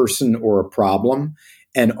a person or a problem,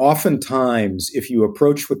 and oftentimes, if you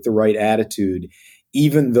approach with the right attitude,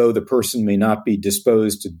 even though the person may not be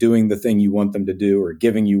disposed to doing the thing you want them to do or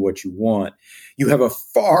giving you what you want, you have a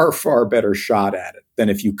far, far better shot at it than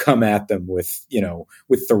if you come at them with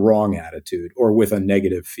the wrong attitude or with a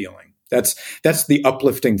negative feeling. That's the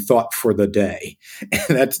uplifting thought for the day.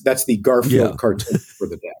 That's the Garfield cartoon for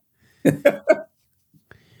the day.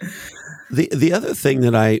 The other thing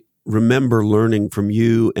that I remember learning from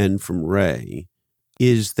you and from Ray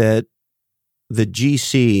is that the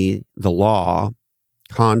GC, the law,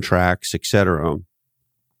 contracts, etc.,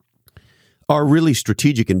 are really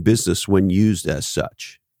strategic in business when used as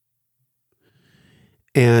such.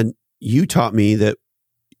 And you taught me that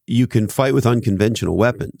you can fight with unconventional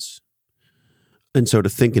weapons. And so to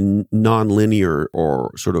think in nonlinear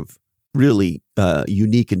or sort of really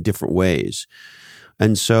unique in different ways.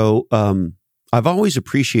 And so I've always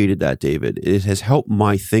appreciated that, David. It has helped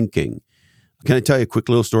my thinking. Can I tell you a quick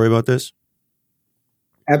little story about this?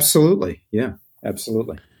 Absolutely. Yeah.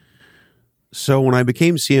 Absolutely. So when I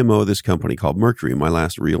became CMO of this company called Mercury, my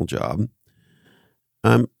last real job,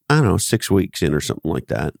 I don't know, 6 weeks in or something like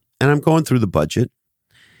that. And I'm going through the budget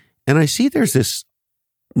and I see there's this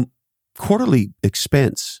quarterly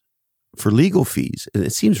expense for legal fees. And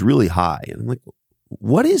it seems really high. And I'm like,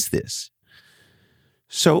 what is this?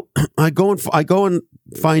 So I go and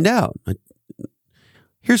find out.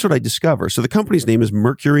 Here's what I discover. So the company's name is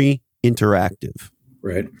Mercury Interactive.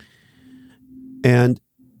 Right. And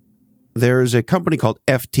there's a company called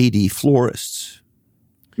FTD Florists.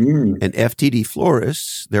 And FTD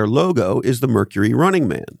Florists, their logo is the Mercury Running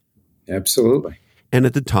Man. Absolutely. And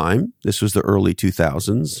at the time, this was the early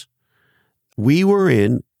 2000s, we were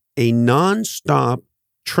in a nonstop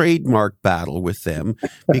trademark battle with them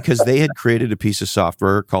because they had created a piece of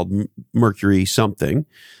software called Mercury something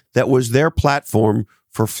that was their platform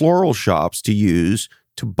for floral shops to use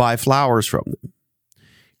to buy flowers from them.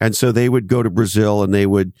 And so they would go to Brazil and they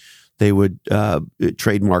would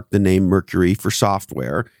trademark the name Mercury for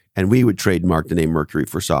software, and we would trademark the name Mercury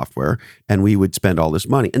for software, and we would spend all this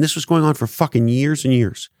money. And this was going on for fucking years and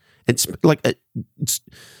years.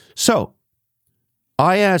 So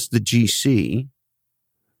I asked the GC,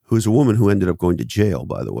 who's a woman who ended up going to jail,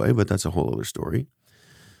 by the way, but that's a whole other story.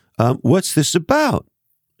 What's this about?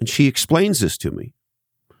 And she explains this to me.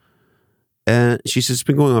 And she says, it's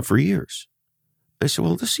been going on for years. I said,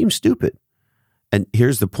 well, this seems stupid. And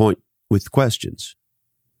here's the point with questions.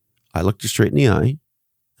 I looked her straight in the eye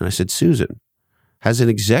and I said, Susan, has an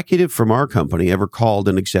executive from our company ever called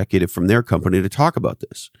an executive from their company to talk about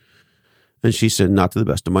this? And she said, not to the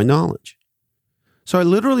best of my knowledge. So I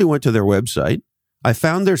literally went to their website. I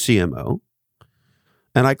found their CMO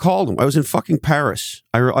and I called him. I was in fucking Paris.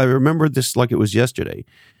 I remember this like it was yesterday.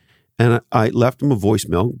 And I left him a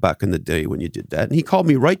voicemail back in the day when you did that. And he called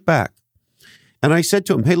me right back. And I said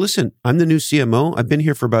to him, hey, listen, I'm the new CMO. I've been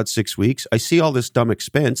here for about 6 weeks. I see all this dumb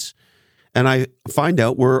expense. And I find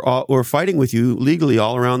out we're fighting with you legally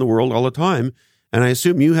all around the world all the time. And I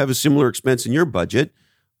assume you have a similar expense in your budget.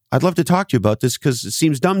 I'd love to talk to you about this because it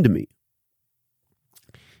seems dumb to me.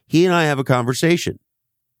 He and I have a conversation.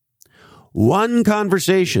 One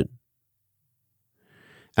conversation.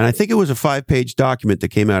 And I think it was a 5-page document that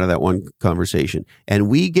came out of that one conversation. And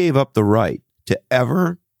we gave up the right to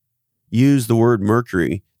ever use the word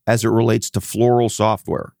Mercury as it relates to floral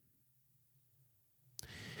software.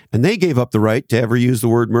 And they gave up the right to ever use the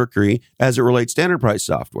word Mercury as it relates to enterprise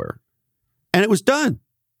software. And it was done.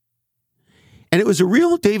 And it was a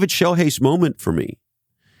real David Schellhase moment for me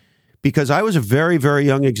because I was a very, very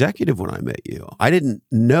young executive when I met you. I didn't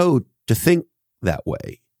know to think that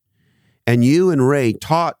way. And you and Ray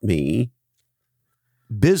taught me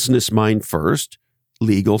business mind first,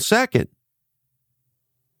 legal second.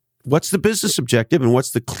 What's the business objective and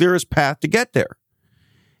what's the clearest path to get there?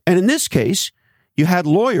 And in this case, you had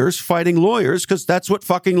lawyers fighting lawyers because that's what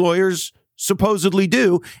fucking lawyers supposedly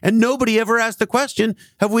do. And nobody ever asked the question,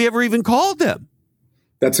 have we ever even called them?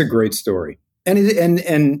 That's a great story. And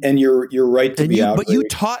you're right to be outraged. But you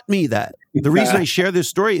taught me that. The reason I share this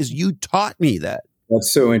story is you taught me that.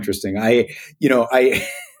 That's so interesting. I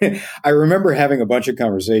remember having a bunch of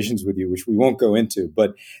conversations with you, which we won't go into,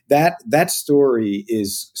 but that story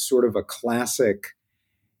is sort of a classic.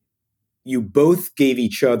 You both gave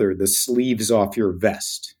each other the sleeves off your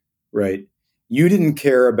vest, right? You didn't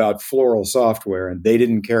care about floral software and they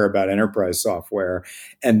didn't care about enterprise software.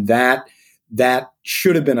 And that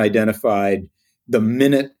should have been identified the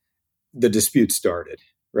minute the dispute started,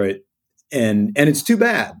 right? And it's too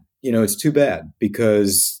bad. It's too bad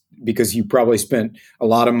because you probably spent a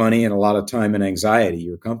lot of money and a lot of time and anxiety,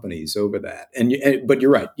 your companies, over that. But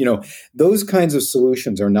you're right. Those kinds of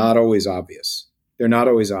solutions are not always obvious. They're not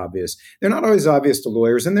always obvious. They're not always obvious to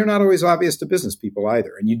lawyers, and they're not always obvious to business people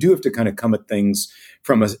either. And you do have to kind of come at things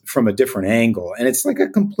from a different angle. And it's like a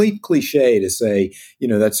complete cliche to say,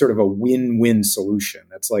 that's sort of a win-win solution.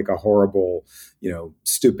 That's like a horrible,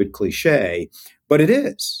 stupid cliche. But it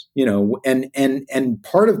is, and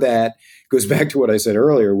part of that goes back to what I said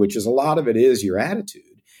earlier, which is a lot of it is your attitude.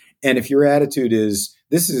 And if your attitude is,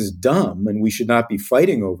 this is dumb and we should not be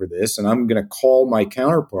fighting over this, and I'm going to call my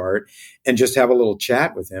counterpart and just have a little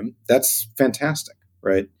chat with him, that's fantastic,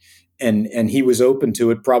 right? And he was open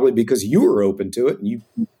to it probably because you were open to it.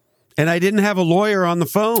 And I didn't have a lawyer on the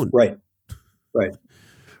phone. Right.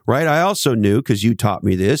 Right. I also knew, because you taught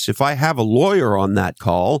me this, if I have a lawyer on that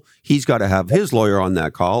call, he's got to have his lawyer on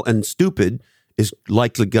that call, and stupid is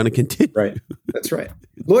likely going to continue. Right. That's right.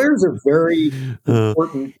 Lawyers are very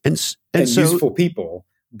important and so, useful people,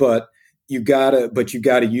 but you gotta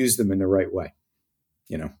use them in the right way.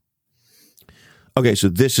 Okay, so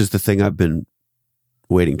this is the thing I've been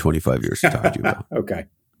waiting 25 years to talk to you about. Okay.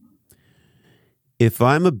 If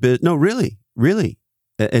I'm really.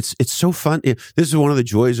 It's so fun. This is one of the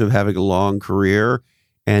joys of having a long career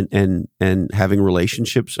and having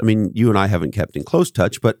relationships. I mean, you and I haven't kept in close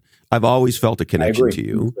touch, but I've always felt a connection to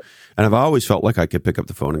you. And I've always felt like I could pick up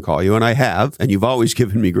the phone and call you. And I have. And you've always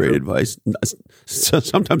given me great advice. So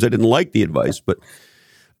sometimes I didn't like the advice.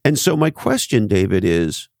 And so my question, David,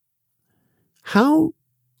 is how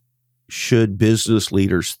should business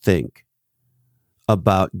leaders think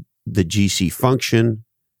about the GC function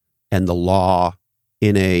and the law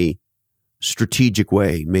in a strategic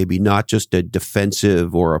way, maybe not just a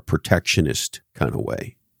defensive or a protectionist kind of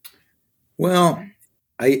way? Well,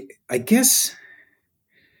 I guess,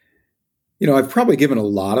 I've probably given a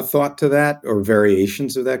lot of thought to that or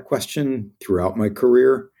variations of that question throughout my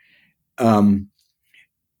career. I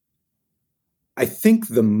think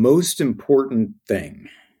the most important thing,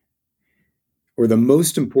 or the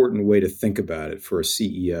most important way to think about it for a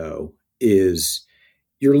CEO, is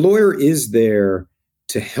your lawyer is there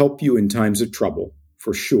to help you in times of trouble,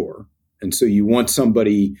 for sure. And so you want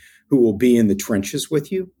somebody who will be in the trenches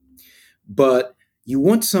with you, but you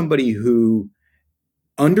want somebody who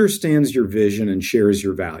understands your vision and shares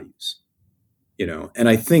your values, and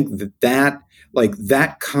I think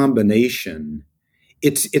that combination,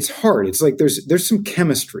 it's hard. It's like there's some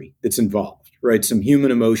chemistry that's involved, right? Some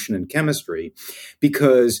human emotion and chemistry,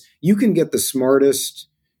 because you can get the smartest,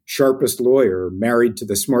 sharpest lawyer married to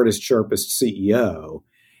the smartest, sharpest CEO,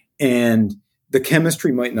 and the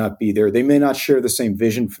chemistry might not be there. They may not share the same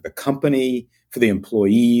vision for the company, for the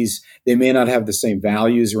employees. They may not have the same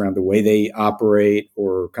values around the way they operate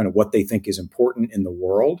or kind of what they think is important in the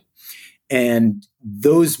world. And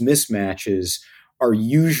those mismatches are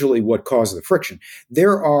usually what cause the friction.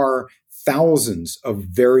 There are thousands of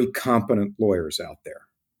very competent lawyers out there,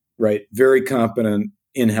 right? Very competent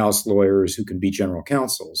in-house lawyers who can be general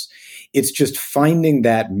counsels. It's just finding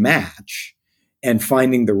that match and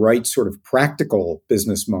finding the right sort of practical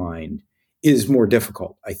business mind is more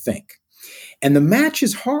difficult, I think. And the match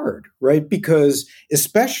is hard, right? Because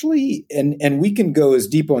especially, and we can go as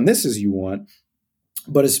deep on this as you want,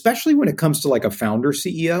 but especially when it comes to like a founder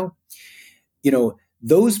CEO,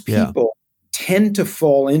 those people tend to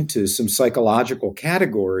fall into some psychological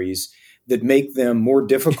categories that make them more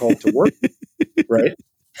difficult to work with, right?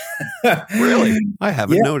 Really? I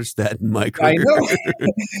haven't noticed that in my career. I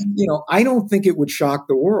know. I don't think it would shock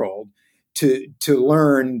the world to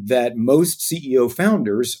learn that most CEO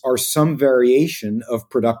founders are some variation of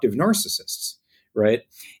productive narcissists, right?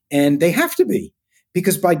 And they have to be,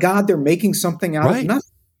 because by God, they're making something out of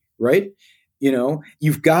nothing, right?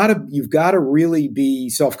 You've got to really be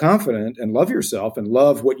self-confident and love yourself and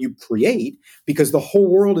love what you create, because the whole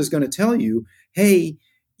world is going to tell you, hey,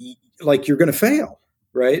 like you're going to fail,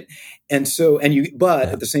 right? And so, but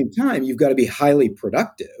at the same time, you've got to be highly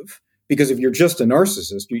productive, because if you're just a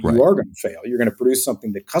narcissist, you are going to fail. You're going to produce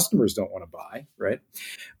something that customers don't want to buy, right?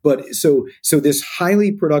 But so this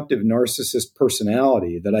highly productive narcissist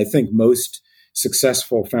personality that I think most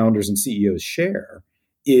successful founders and CEOs share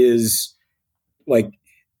is like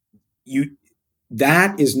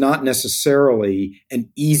that is not necessarily an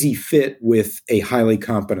easy fit with a highly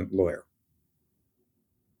competent lawyer.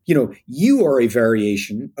 You are a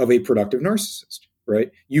variation of a productive narcissist,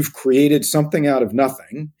 right? You've created something out of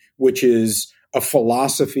nothing, which is a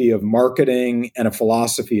philosophy of marketing and a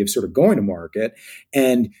philosophy of sort of going to market.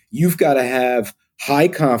 And you've got to have high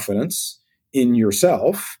confidence in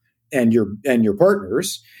yourself and your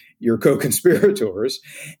partners, your co-conspirators,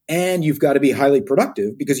 and you've got to be highly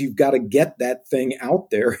productive because you've got to get that thing out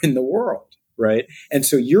there in the world, right? And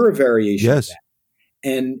so you're a variation of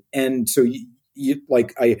that. And so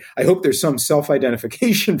I hope there's some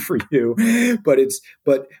self-identification for you, but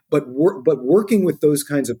working with those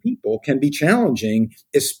kinds of people can be challenging,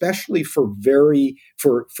 especially for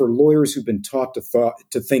lawyers who've been taught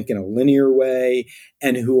to think in a linear way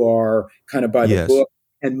and who are kind of by the book.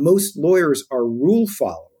 And most lawyers are rule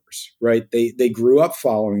followers, right? They grew up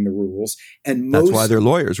following the rules, and that's why they're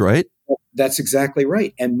lawyers, right? That's exactly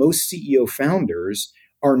right. And most CEO founders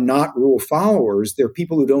are not rule followers. They're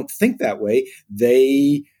people who don't think that way.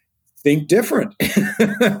 They think different.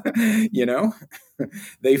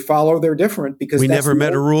 They follow their different because we never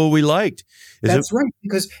met a rule we liked. That's right.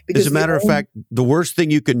 Because as a matter of fact, the worst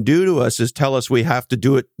thing you can do to us is tell us we have to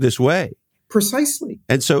do it this way. Precisely.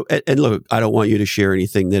 And so, and look, I don't want you to share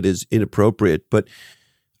anything that is inappropriate, but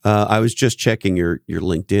I was just checking your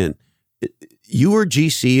LinkedIn. You were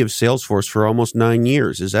GC of Salesforce for almost 9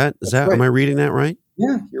 years. Is that right? Am I reading that right?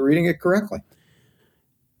 Yeah, you're reading it correctly.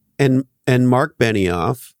 And Mark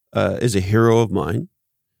Benioff is a hero of mine,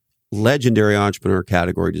 legendary entrepreneur,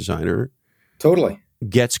 category designer. Totally.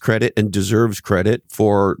 Gets credit and deserves credit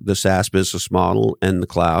for the SaaS business model and the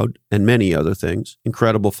cloud and many other things.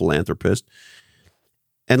 Incredible philanthropist.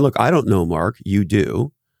 And look, I don't know Mark. You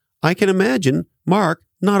do. I can imagine Mark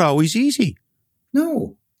not always easy.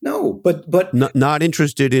 No, but not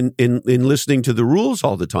interested in listening to the rules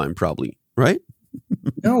all the time, probably, right?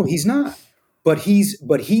 No, he's not. But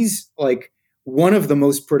he's like one of the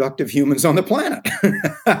most productive humans on the planet,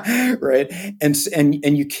 right?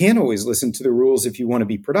 And you can't always listen to the rules if you want to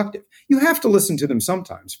be productive. You have to listen to them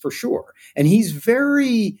sometimes, for sure. And he's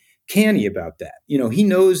very canny about that. He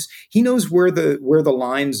knows where the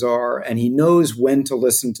lines are, and he knows when to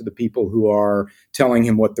listen to the people who are telling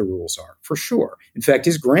him what the rules are, for sure. In fact,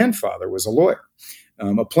 his grandfather was a lawyer.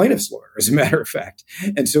 A plaintiff's lawyer, as a matter of fact.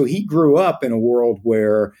 And so he grew up in a world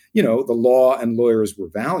where, the law and lawyers were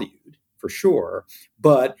valued, for sure.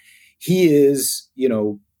 But he is,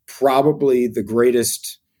 probably the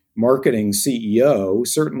greatest marketing CEO,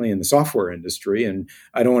 certainly in the software industry. And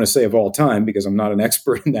I don't want to say of all time, because I'm not an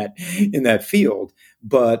expert in that field.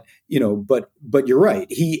 But, but you're right.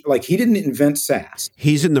 He didn't invent SaaS.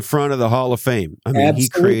 He's in the front of the Hall of Fame. I mean, Absolutely. He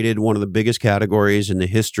created one of the biggest categories in the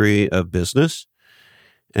history of business,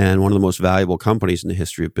 and one of the most valuable companies in the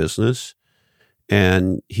history of business.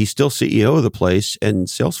 And he's still CEO of the place. And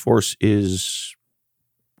Salesforce is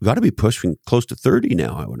got to be pushing close to 30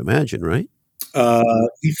 now, I would imagine, right?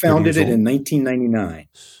 He founded it in 1999.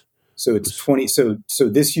 So it's 20. So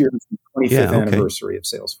this year is the 25th anniversary of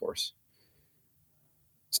Salesforce.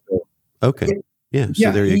 So, okay. Yeah.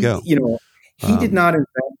 So there you go. He did not invent.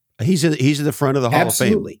 He's at the front of the Hall of Fame.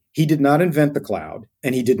 Absolutely. He did not invent the cloud,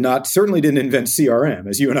 and he certainly didn't invent CRM,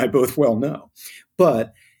 as you and I both well know.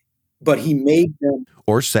 But he made them,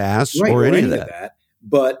 or SaaS, or any of that.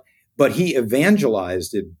 But he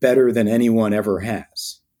evangelized it better than anyone ever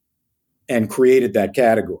has, and created that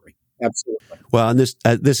category. Absolutely. Well, and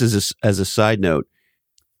this is as a side note,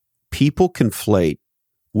 people conflate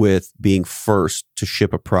with being first to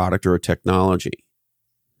ship a product or a technology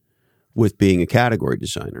with being a category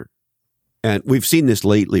designer. And we've seen this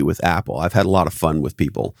lately with Apple. I've had a lot of fun with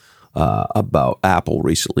people about Apple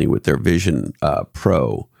recently with their Vision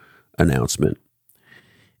Pro announcement.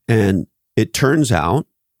 And it turns out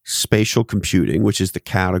spatial computing, which is the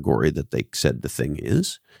category that they said the thing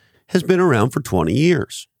is, has been around for 20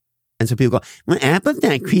 years. And so people go, well, Apple's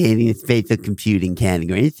not creating a spatial computing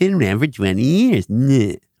category. It's been around for 20 years.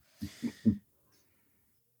 Nah.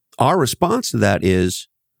 Our response to that is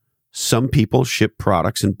some people ship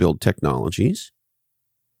products and build technologies,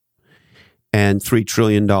 and $3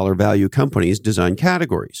 trillion value companies design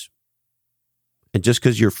categories. And just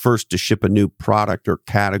because you're first to ship a new product or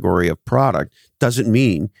category of product doesn't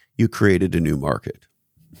mean you created a new market.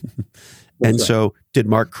 And so did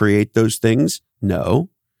Mark create those things? No.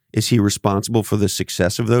 Is he responsible for the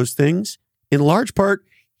success of those things? In large part,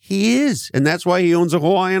 he is. And that's why he owns a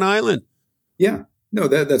Hawaiian island. Yeah. No,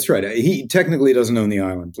 that's right. He technically doesn't own the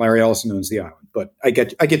island. Larry Ellison owns the island, but I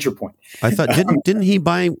get your point. I thought, didn't he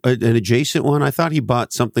buy an adjacent one? I thought he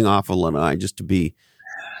bought something off of Lanai just to be.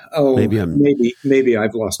 Oh, maybe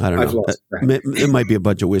I've lost. I don't know. I've lost it might be a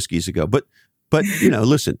bunch of whiskeys ago, but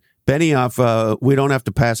listen, Benioff. We don't have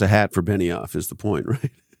to pass a hat for Benioff. Is the point,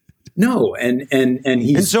 right? No, and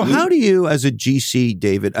he's. And so, how do you, as a GC,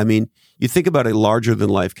 David? I mean, you think about a larger than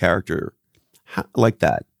life character like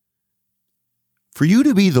that. For you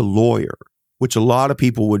to be the lawyer, which a lot of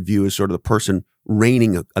people would view as sort of the person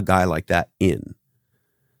reining a guy like that in,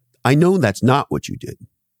 I know that's not what you did.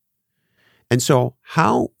 And so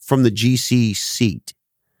how, from the GC seat,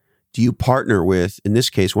 do you partner with, in this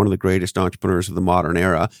case, one of the greatest entrepreneurs of the modern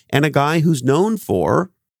era, and a guy who's known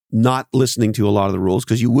for not listening to a lot of the rules,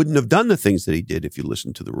 because you wouldn't have done the things that he did if you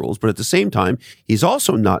listened to the rules. But at the same time, he's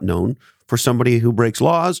also not known for somebody who breaks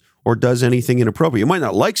laws or does anything inappropriate. You might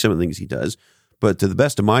not like some of the things he does, but to the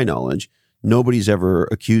best of my knowledge, nobody's ever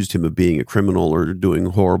accused him of being a criminal or doing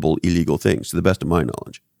horrible, illegal things, to the best of my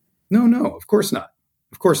knowledge. No, of course not.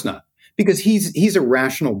 Of course not. Because he's a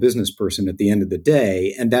rational business person at the end of the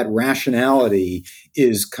day, and that rationality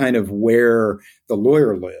is kind of where the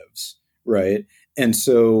lawyer lives, right? And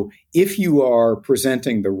so if you are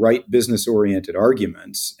presenting the right business-oriented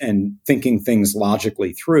arguments and thinking things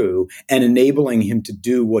logically through and enabling him to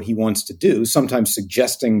do what he wants to do, sometimes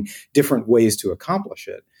suggesting different ways to accomplish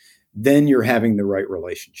it, then you're having the right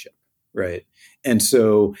relationship, right? And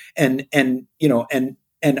so, and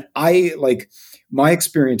I, like, my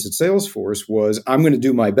experience at Salesforce was I'm going to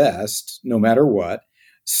do my best no matter what.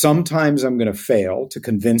 Sometimes I'm going to fail to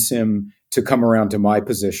convince him to come around to my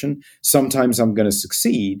position. Sometimes I'm going to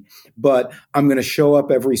succeed, but I'm going to show up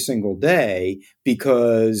every single day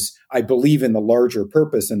because I believe in the larger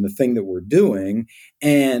purpose and the thing that we're doing,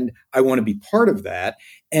 and I want to be part of that.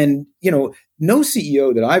 And, no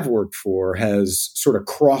CEO that I've worked for has sort of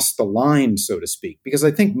crossed the line, so to speak, because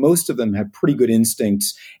I think most of them have pretty good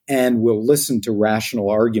instincts and will listen to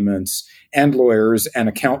rational arguments, and lawyers and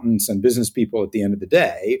accountants and business people at the end of the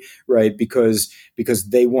day, right? Because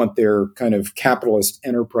they want their kind of capitalist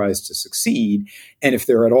enterprise to succeed. And if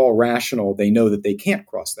they're at all rational, they know that they can't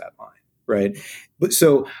cross that line, right? But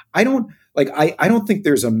so I don't think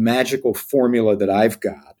there's a magical formula that I've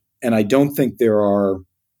got. And I don't think there are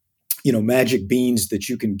magic beans that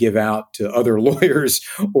you can give out to other lawyers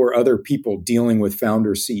or other people dealing with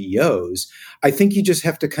founder CEOs. I think you just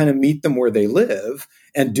have to kind of meet them where they live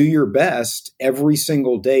and do your best every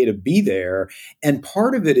single day to be there. And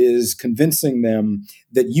part of it is convincing them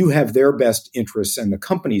that you have their best interests and the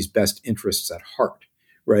company's best interests at heart.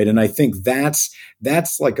 Right. And I think that's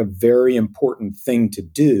like a very important thing to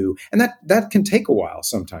do. And that can take a while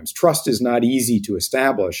sometimes. Trust is not easy to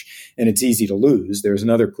establish, and it's easy to lose. There's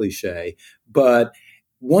another cliche. But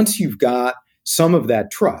once you've got some of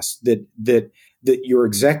that trust, that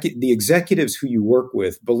the executives who you work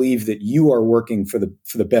with believe that you are working for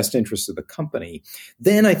the best interests of the company,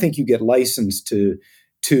 then I think you get licensed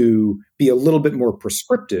to be a little bit more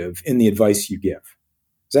prescriptive in the advice you give.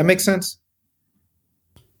 Does that make sense?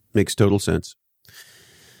 Makes total sense.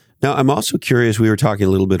 Now, I'm also curious, we were talking a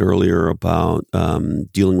little bit earlier about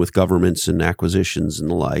dealing with governments and acquisitions and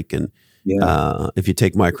the like. And if you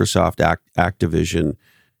take Microsoft, Activision,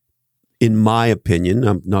 in my opinion,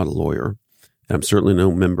 I'm not a lawyer, and I'm certainly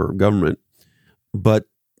no member of government, but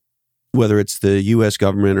whether it's the U.S.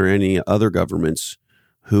 government or any other governments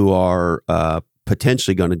who are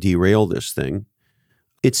potentially going to derail this thing,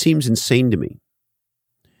 it seems insane to me.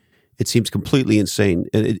 It seems completely insane.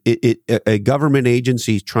 A government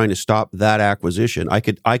agency trying to stop that acquisition, I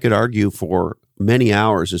could argue for many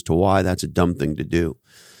hours as to why that's a dumb thing to do.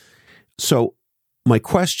 So my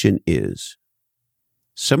question is,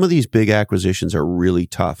 some of these big acquisitions are really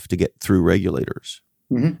tough to get through regulators.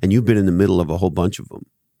 Mm-hmm. And you've been in the middle of a whole bunch of them.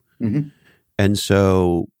 Mm-hmm. And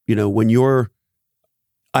so, when you're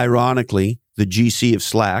ironically the GC of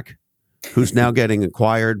Slack, who's now getting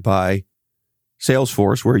acquired by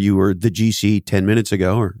Salesforce, where you were the GC 10 minutes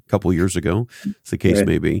ago or a couple of years ago, as the case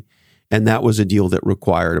may be. And that was a deal that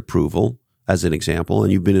required approval, as an example.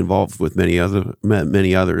 And you've been involved with many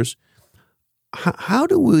others. How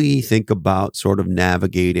do we think about sort of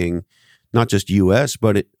navigating not just U.S.,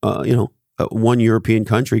 but one European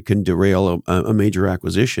country can derail a major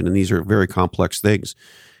acquisition, and these are very complex things.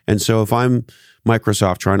 And so if I'm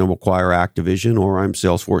Microsoft trying to acquire Activision, or I'm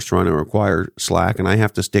Salesforce trying to acquire Slack, and I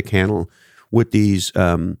have to stick handle with these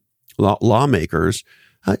lawmakers,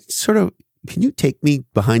 can you take me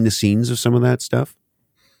behind the scenes of some of that stuff?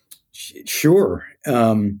 Sure.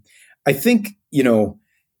 I think,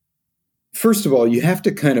 first of all, you have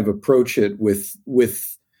to kind of approach it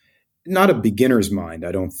with not a beginner's mind,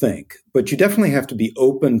 I don't think, but you definitely have to be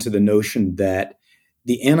open to the notion that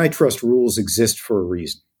the antitrust rules exist for a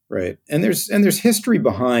reason, right? And there's history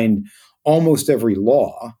behind almost every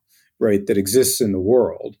law, right, that exists in the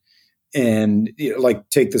world. And like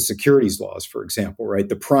take the securities laws, for example, right?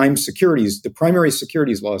 The primary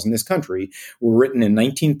securities laws in this country were written in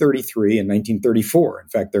 1933 and 1934. In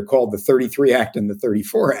fact, they're called the 33 Act and the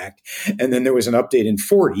 34 Act. And then there was an update in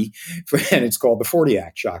 40, and it's called the 40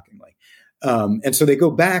 Act, shockingly. And so they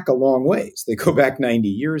go back a long ways. They go back 90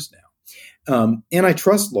 years now.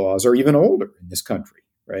 Antitrust laws are even older in this country,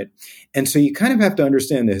 right? And so you kind of have to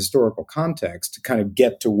understand the historical context to kind of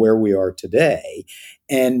get to where we are today.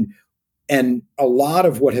 And a lot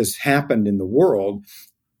of what has happened in the world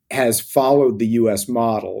has followed the U.S.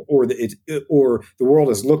 model, or the world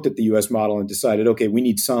has looked at the U.S. model and decided, okay, we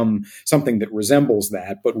need something that resembles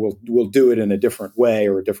that, but we'll do it in a different way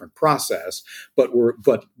or a different process. But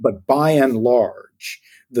by and large,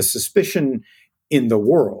 the suspicion in the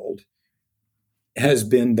world has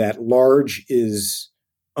been that large is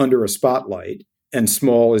under a spotlight and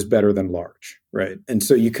small is better than large, right? And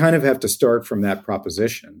so you kind of have to start from that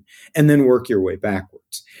proposition and then work your way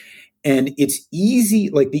backwards. And it's easy,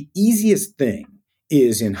 like the easiest thing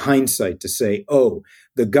is in hindsight to say, oh,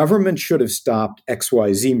 the government should have stopped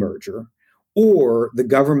XYZ merger, or the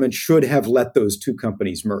government should have let those two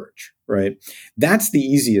companies merge, right? That's the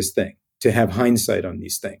easiest thing, to have hindsight on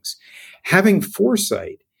these things. Having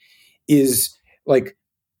foresight is like,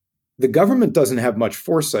 the government doesn't have much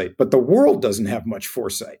foresight, but the world doesn't have much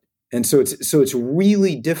foresight. And so it's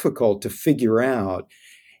really difficult to figure out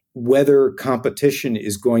whether competition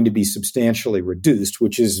is going to be substantially reduced,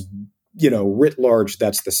 which is, writ large,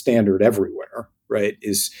 that's the standard everywhere, right?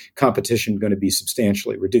 Is competition going to be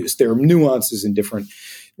substantially reduced? There are nuances in different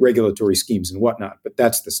regulatory schemes and whatnot, but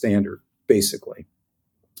that's the standard, basically.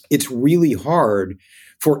 It's really hard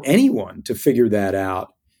for anyone to figure that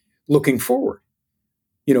out looking forward.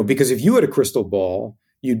 Because if you had a crystal ball,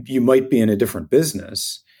 you might be in a different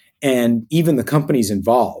business, and even the companies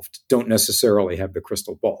involved don't necessarily have the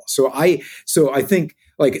crystal ball. So I think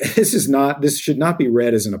like this should not be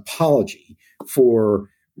read as an apology for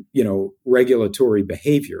regulatory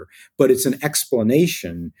behavior, but it's an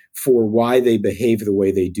explanation for why they behave the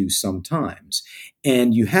way they do sometimes.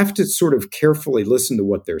 And you have to sort of carefully listen to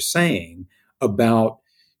what they're saying about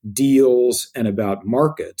deals and about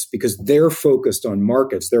markets, because they're focused on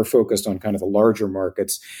markets. They're focused on kind of the larger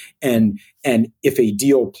markets. And if a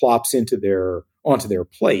deal plops onto their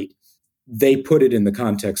plate, they put it in the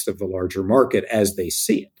context of the larger market as they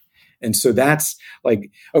see it. And so that's like,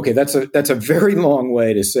 okay, that's a very long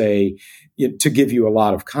way to say, to give you a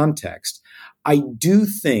lot of context. I do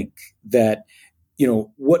think that,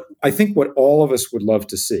 what all of us would love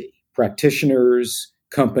to see, practitioners,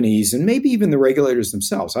 companies, and maybe even the regulators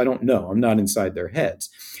themselves. I don't know. I'm not inside their heads.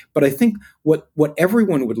 But I think what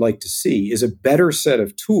everyone would like to see is a better set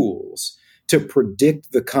of tools to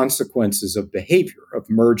predict the consequences of behavior, of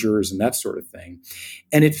mergers and that sort of thing.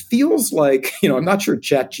 And it feels like, I'm not sure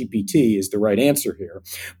ChatGPT is the right answer here,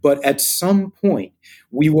 but at some point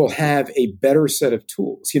we will have a better set of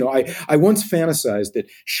tools. I once fantasized that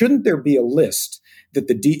shouldn't there be a list that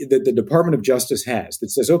the Department of Justice has that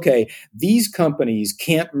says, okay, these companies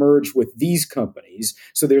can't merge with these companies.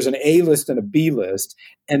 So there's an A list and a B list,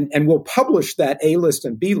 and we'll publish that A list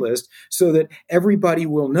and B list so that everybody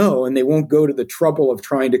will know and they won't go to the trouble of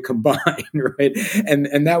trying to combine, right?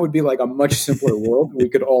 And that would be like a much simpler world we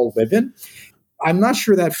could all live in. I'm not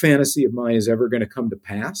sure that fantasy of mine is ever going to come to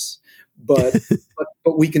pass, but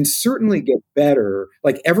we can certainly get better.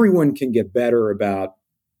 Like everyone can get better about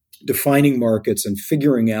defining markets and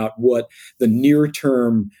figuring out what the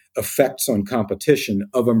near-term effects on competition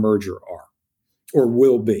of a merger are, or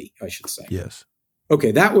will be, I should say. Yes.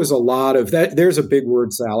 Okay, that was a lot of that. There's a big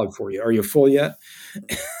word salad for you. Are you full yet?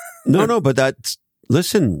 No, but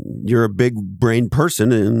listen, you're a big brain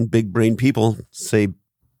person, and big brain people say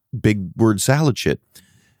big word salad shit.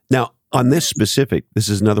 Now, on this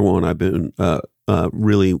is another one I've been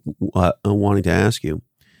really wanting to ask you.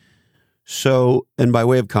 So, and by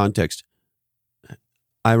way of context,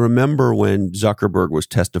 I remember when Zuckerberg was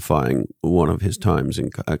testifying one of his times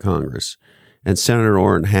in Congress, and Senator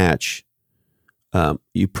Orrin Hatch,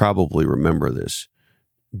 you probably remember this,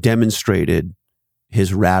 demonstrated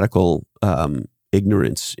his radical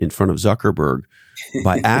ignorance in front of Zuckerberg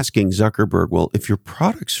by asking Zuckerberg, well, if your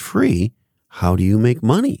product's free, how do you make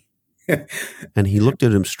money? And he looked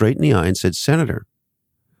at him straight in the eye and said, Senator,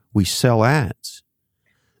 we sell ads.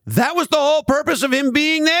 That was the whole purpose of him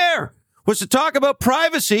being there, was to talk about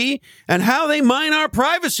privacy and how they mine our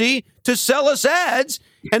privacy to sell us ads.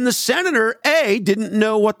 And the senator, A, didn't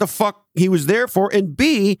know what the fuck he was there for, and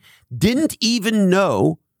B, didn't even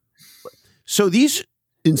know. So these,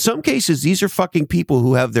 in some cases, these are fucking people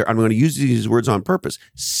who have I'm going to use these words on purpose,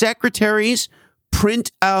 secretaries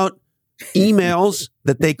print out emails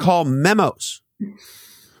that they call memos.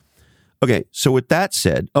 Okay, so with that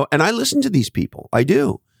said, and I listen to these people, I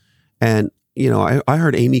do. And, I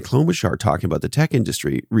heard Amy Klobuchar talking about the tech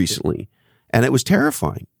industry recently, and it was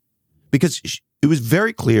terrifying because it was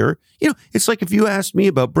very clear. It's like if you asked me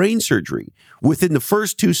about brain surgery, within the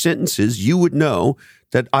first two sentences, you would know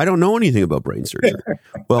that I don't know anything about brain surgery.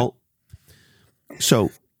 Well, so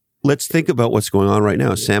let's think about what's going on right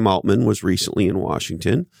now. Sam Altman was recently in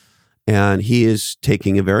Washington, and he is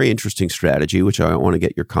taking a very interesting strategy, which I want to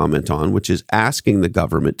get your comment on, which is asking the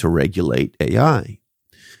government to regulate AI,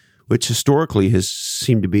 which historically has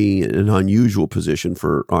seemed to be an unusual position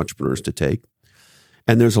for entrepreneurs to take.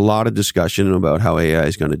 And there's a lot of discussion about how AI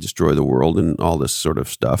is going to destroy the world and all this sort of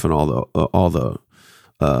stuff and all the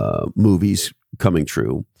movies coming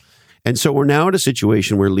true. And so we're now at a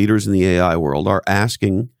situation where leaders in the AI world are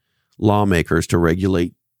asking lawmakers to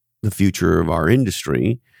regulate the future of our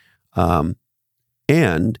industry.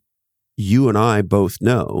 And you and I both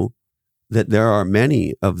know that there are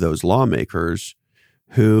many of those lawmakers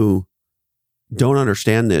who don't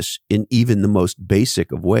understand this in even the most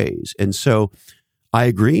basic of ways. And so I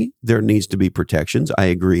agree there needs to be protections. I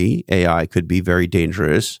agree AI could be very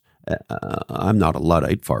dangerous. I'm not a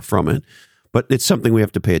Luddite, far from it, but it's something we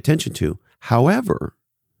have to pay attention to. However,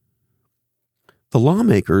 the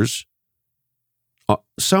lawmakers,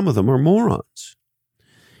 some of them are morons.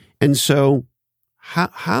 And so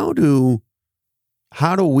how do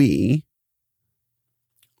we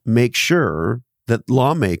make sure that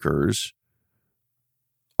lawmakers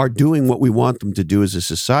are doing what we want them to do as a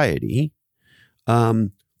society,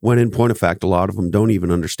 when in point of fact, a lot of them don't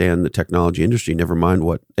even understand the technology industry, never mind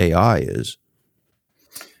what AI is?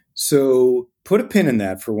 So put a pin in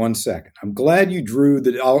that for 1 second. I'm glad you drew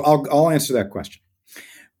I'll answer that question,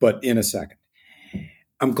 but in a second.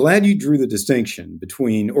 I'm glad you drew the distinction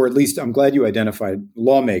between, or at least I'm glad you identified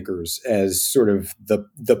lawmakers as sort of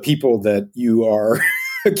the people that you are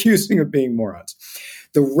accusing of being morons.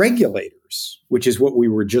 The regulators, which is what we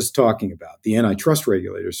were just talking about, the antitrust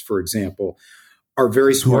regulators, for example, are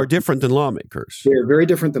very smart. Who are different than lawmakers. They are very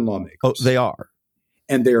different than lawmakers. Oh, they are.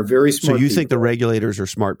 And they are very smart. So you think the regulators are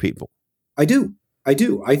smart people? I do. I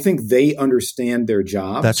think they understand their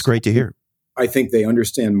jobs. That's great to hear. I think they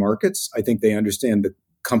understand markets. I think they understand the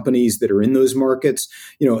companies that are in those markets.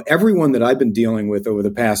 Everyone that I've been dealing with over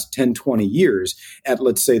the past 10, 20 years at,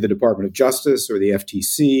 let's say, the Department of Justice or the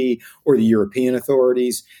FTC or the European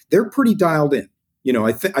authorities, they're pretty dialed in.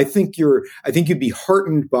 I think you'd be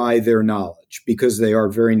heartened by their knowledge because they are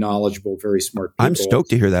very knowledgeable, very smart people. I'm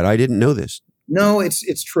stoked to hear that. I didn't know this. No,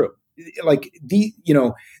 it's true. Like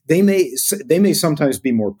they may sometimes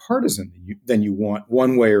be more partisan than you want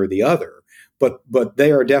one way or the other. but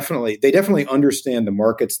they definitely understand the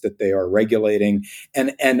markets that they are regulating,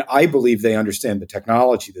 and I believe they understand the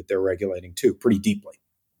technology that they're regulating too, pretty deeply.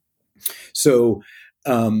 So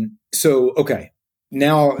okay,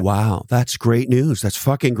 now, wow, that's great news. That's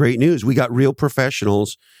fucking great news. We got real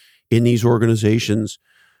professionals in these organizations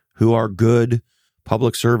who are good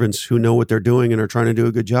public servants who know what they're doing and are trying to do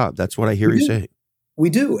a good job. That's what I hear you saying. We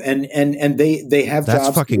do, and they have That's jobs.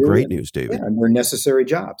 That's fucking great news, David. Yeah, and they're necessary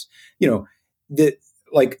jobs. The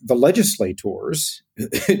legislators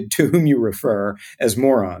to whom you refer as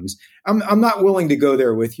morons. I'm not willing to go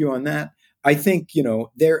there with you on that. I think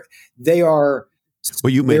they are.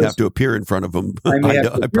 Well, you may have to appear in front of them.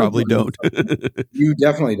 I probably don't. You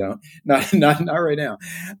definitely don't. Not right now.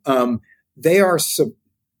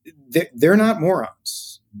 They're not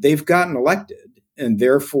morons. They've gotten elected, and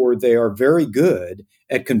therefore they are very good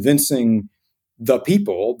at convincing the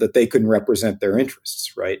people that they can represent their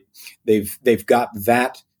interests. Right? They've got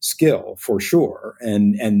that skill for sure,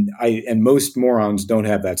 and most morons don't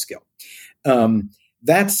have that skill.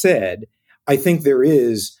 That said, I think there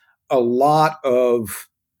is a lot of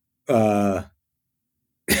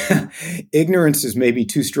ignorance is maybe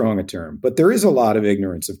too strong a term, but there is a lot of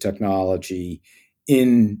ignorance of technology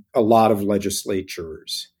in a lot of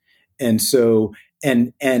legislatures. And so,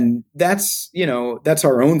 and that's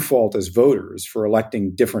our own fault as voters for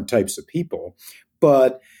electing different types of people.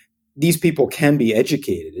 But these people can be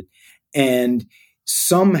educated, and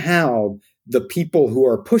somehow the people who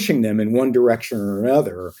are pushing them in one direction or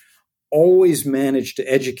another always manage to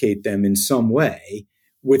educate them in some way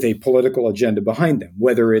with a political agenda behind them,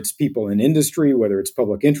 whether it's people in industry, whether it's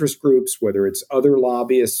public interest groups, whether it's other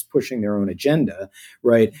lobbyists pushing their own agenda,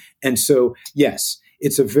 right? And so, yes,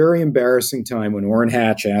 it's a very embarrassing time when Orrin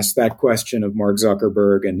Hatch asks that question of Mark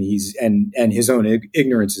Zuckerberg, and his own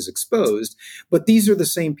ignorance is exposed. But these are the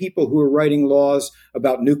same people who are writing laws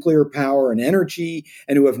about nuclear power and energy,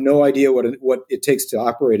 and who have no idea what it takes to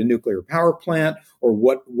operate a nuclear power plant, or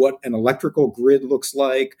what an electrical grid looks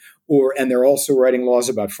like, and they're also writing laws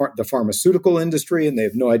about the pharmaceutical industry, and they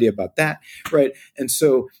have no idea about that, right? And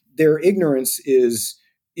so their ignorance is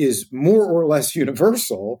more or less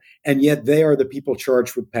universal, and yet they are the people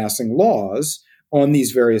charged with passing laws on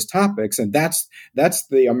these various topics. And that's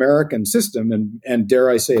the American system, and dare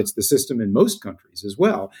I say it's the system in most countries as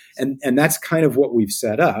well. And that's kind of what we've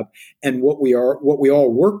set up, and what we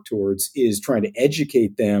all work towards is trying to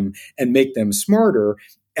educate them and make them smarter,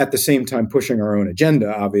 at the same time pushing our own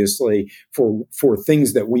agenda, obviously, for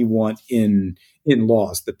things that we want in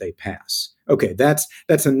laws that they pass. Okay, that's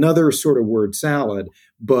another sort of word salad,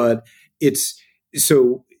 but it's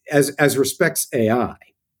so as respects AI,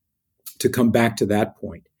 to come back to that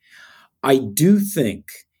point, I do think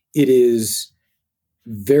it is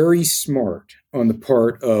very smart on the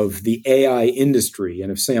part of the AI industry, and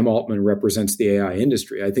if Sam Altman represents the AI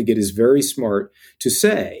industry, I think it is very smart to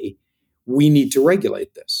say, we need to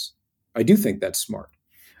regulate this. I do think that's smart.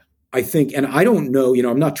 I think, and I don't know,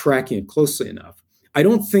 I'm not tracking it closely enough. I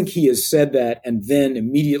don't think he has said that and then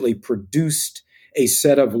immediately produced a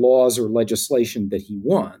set of laws or legislation that he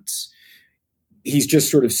wants. He's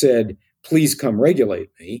just sort of said, please come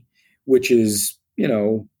regulate me, which is,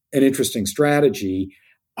 an interesting strategy.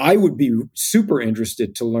 I would be super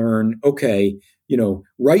interested to learn, okay,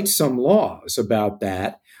 write some laws about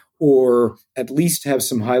that, or at least have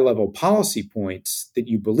some high-level policy points that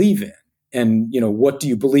you believe in. And, what do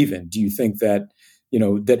you believe in? Do you think that,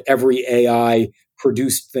 that every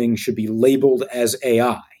AI-produced thing should be labeled as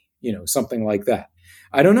AI? Something like that.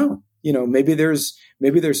 I don't know. Maybe there's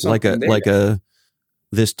something there.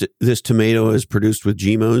 This tomato is produced with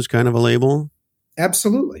GMOs kind of a label?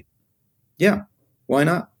 Absolutely. Yeah. Why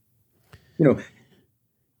not?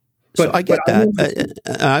 So I get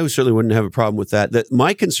that. I certainly wouldn't have a problem with that.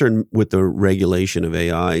 My concern with the regulation of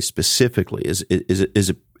AI specifically is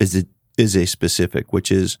a specific,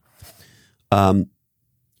 which is what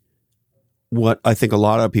I think a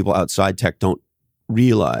lot of people outside tech don't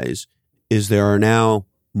realize is there are now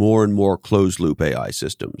more and more closed loop AI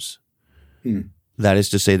systems. That is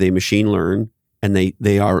to say, they machine learn, and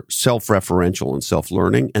they are self-referential and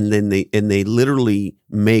self-learning, and then they literally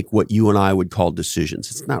make what you and I would call decisions.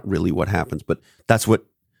 It's not really what happens, but that's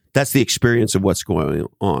the experience of what's going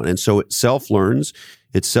on. And so it self-learns,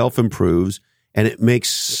 it self-improves, and it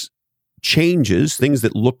makes changes, things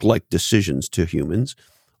that look like decisions to humans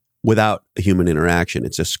without a human interaction.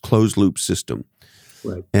 It's a closed loop system.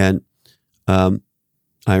 Right. And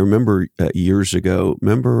I remember years ago,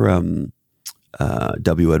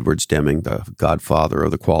 W. Edwards Deming, the godfather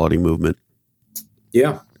of the quality movement.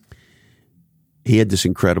 Yeah. He had this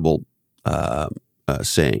incredible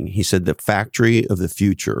saying. He said the factory of the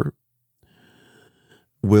future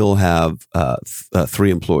will have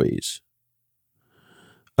 3 employees: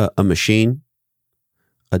 a machine,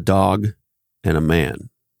 a dog, and a man.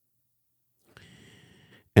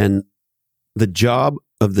 And the job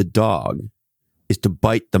of the dog is to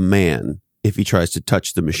bite the man if he tries to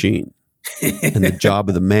touch the machine. And the job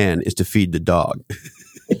of the man is to feed the dog.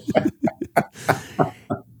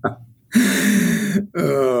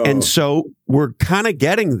 Oh. And so we're kind of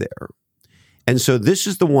getting there. And so this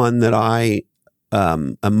is the one that I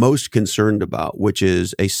am most concerned about, which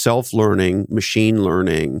is a self-learning, machine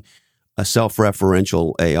learning, a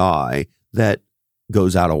self-referential AI that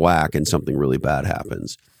goes out of whack and something really bad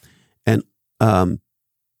happens. And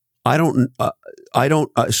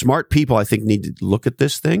smart people, I think, need to look at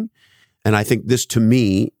this thing. And I think this, to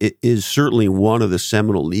me, it is certainly one of the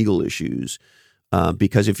seminal legal issues.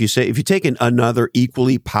 Because if you take another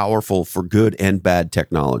equally powerful for good and bad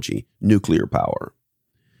technology, nuclear power,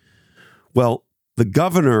 well, the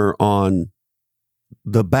governor on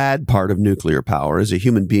the bad part of nuclear power as a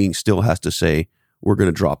human being still has to say, we're going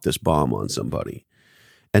to drop this bomb on somebody.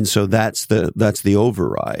 And so that's the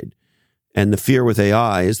override. And the fear with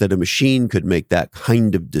AI is that a machine could make that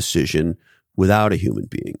kind of decision without a human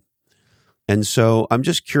being. And so I'm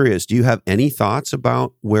just curious, do you have any thoughts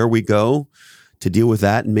about where we go to deal with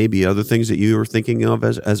that and maybe other things that you are thinking of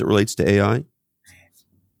as it relates to AI?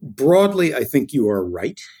 Broadly, I think you are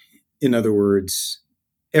right. In other words,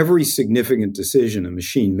 every significant decision a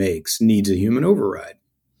machine makes needs a human override.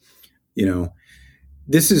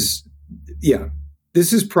 This is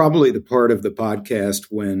probably the part of the podcast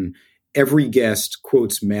when every guest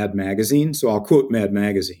quotes Mad Magazine. So I'll quote Mad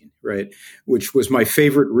Magazine, right? Which was my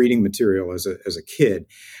favorite reading material as a kid.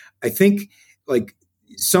 I think like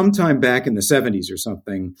sometime back in the 70s or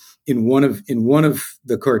something, in one of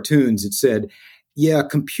the cartoons, it said, yeah,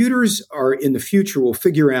 computers are in the future will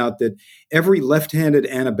figure out that every left-handed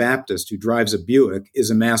Anabaptist who drives a Buick is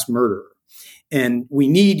a mass murderer. And we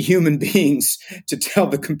need human beings to tell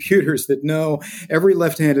the computers that no, every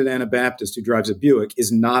left-handed Anabaptist who drives a Buick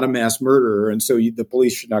is not a mass murderer, and so the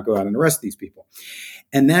police should not go out and arrest these people.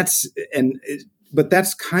 But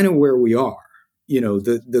that's kind of where we are.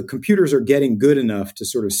 The computers are getting good enough to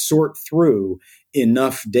sort of sort through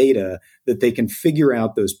enough data that they can figure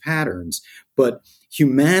out those patterns. But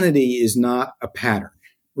humanity is not a pattern.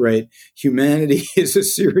 Right? Humanity is a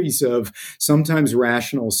series of sometimes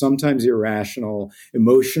rational, sometimes irrational,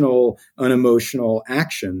 emotional, unemotional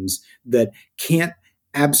actions that can't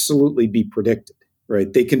absolutely be predicted,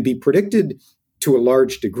 right? They can be predicted to a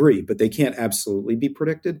large degree, but they can't absolutely be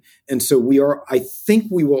predicted. And so I think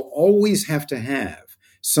we will always have to have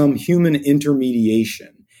some human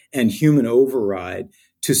intermediation and human override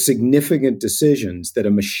to significant decisions that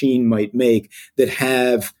a machine might make that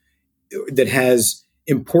has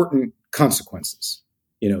important consequences,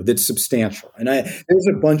 that's substantial. And there's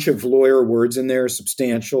a bunch of lawyer words in there: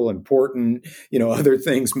 substantial, important, other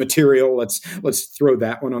things, material. Let's throw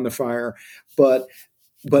that one on the fire. But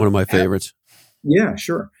one of my favorites. Yeah,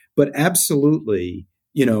 sure. But absolutely,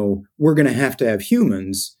 we're going to have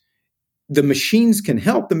humans. The machines can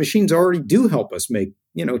help. The machines already do help us make,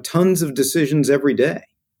 tons of decisions every day,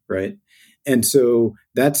 right? And so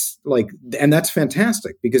that's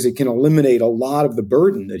fantastic because it can eliminate a lot of the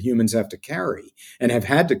burden that humans have to carry and have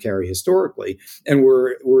had to carry historically. And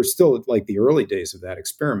we're still at like the early days of that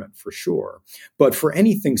experiment for sure. But for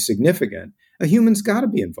anything significant, a human's got to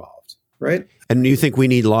be involved, right? And you think we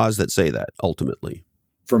need laws that say that ultimately?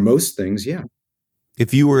 For most things, yeah.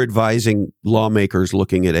 If you were advising lawmakers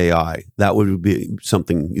looking at AI, that would be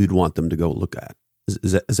something you'd want them to go look at.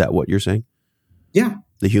 Is that what you're saying? Yeah.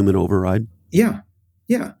 The human override? Yeah.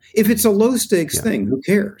 Yeah. If it's a low stakes thing, who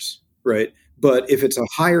cares? Right. But if it's a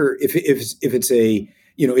higher, if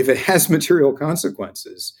it has material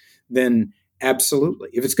consequences, then absolutely.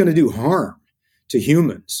 If it's going to do harm to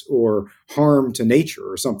humans or harm to nature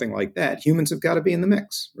or something like that, humans have got to be in the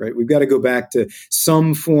mix, right? We've got to go back to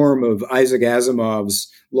some form of Isaac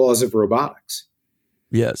Asimov's laws of robotics.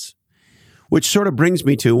 Yes. Which sort of brings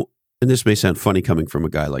me to, and this may sound funny coming from a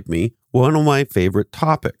guy like me, one of my favorite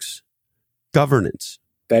topics, governance.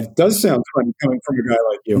 That does sound funny coming from a guy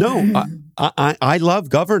like you. No, I love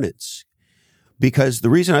governance because the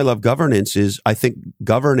reason I love governance is I think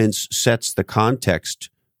governance sets the context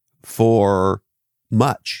for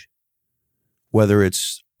much, whether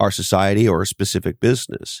it's our society or a specific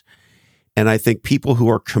business. And I think people who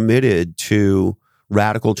are committed to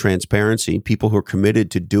radical transparency, people who are committed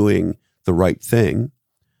to doing the right thing,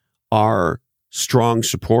 are strong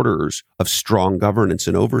supporters of strong governance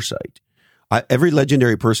and oversight. Every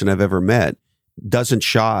legendary person I've ever met doesn't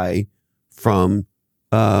shy from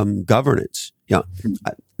governance. Yeah,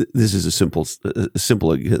 this is a simple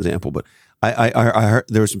example, but I heard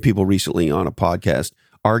there were some people recently on a podcast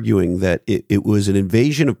arguing that it was an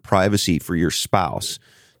invasion of privacy for your spouse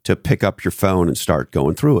to pick up your phone and start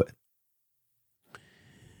going through it.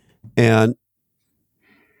 And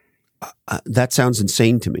that sounds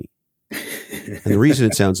insane to me. And the reason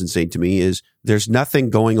it sounds insane to me is there's nothing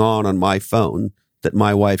going on my phone that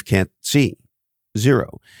my wife can't see.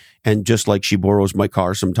 Zero. And just like she borrows my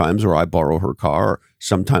car sometimes, or I borrow her car, or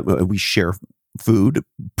sometimes we share food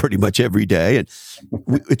pretty much every day. And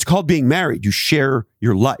it's called being married. You share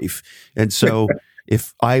your life. And so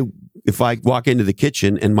if I walk into the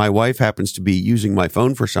kitchen and my wife happens to be using my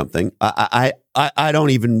phone for something, I don't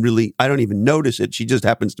even notice it. She just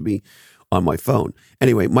happens to be on my phone.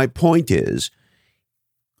 Anyway, my point is,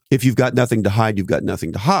 if you've got nothing to hide, you've got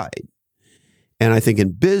nothing to hide. And I think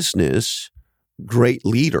in business, great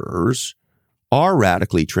leaders are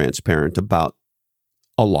radically transparent about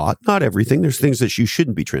a lot, not everything. There's things that you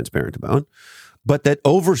shouldn't be transparent about, but that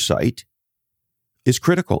oversight is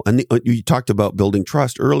critical. And you talked about building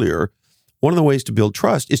trust earlier. One of the ways to build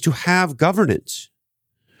trust is to have governance,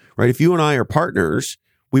 right? If you and I are partners,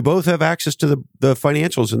 we both have access to the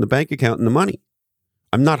financials and the bank account and the money.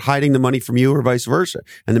 I'm not hiding the money from you or vice versa.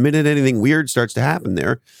 And the minute anything weird starts to happen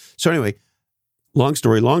there. So anyway, long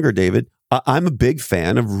story longer, David, I'm a big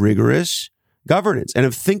fan of rigorous governance and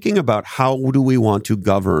of thinking about how do we want to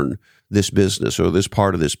govern this business or this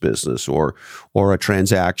part of this business or a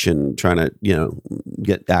transaction trying to,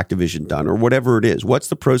 get Activision done or whatever it is. What's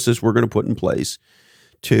the process we're going to put in place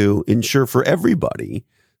to ensure for everybody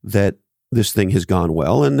that this thing has gone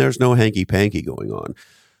well and there's no hanky-panky going on?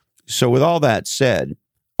 So with all that said,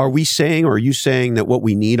 are you saying that what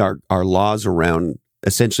we need are laws around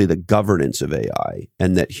essentially the governance of AI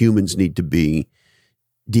and that humans need to be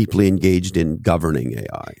deeply engaged in governing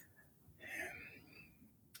AI?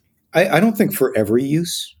 I don't think for every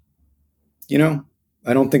use,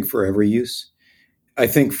 I don't think for every use. I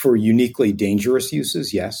think for uniquely dangerous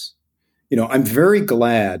uses, yes. I'm very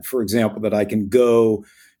glad, for example, that I can go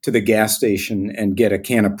to the gas station and get a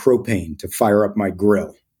can of propane to fire up my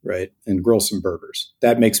grill, right? And grill some burgers.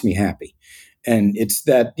 That makes me happy. And it's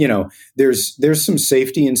that, there's some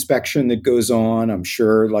safety inspection that goes on. I'm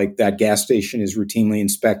sure like that gas station is routinely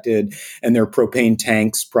inspected and their propane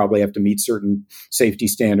tanks probably have to meet certain safety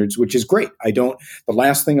standards, which is great. The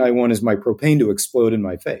last thing I want is my propane to explode in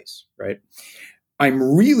my face, right?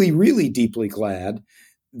 I'm really, really deeply glad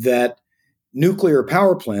that nuclear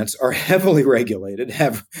power plants are heavily regulated,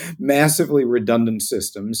 have massively redundant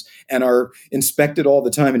systems, and are inspected all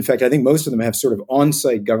the time. In fact, I think most of them have sort of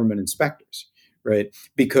on-site government inspectors, right?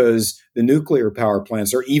 Because the nuclear power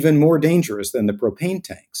plants are even more dangerous than the propane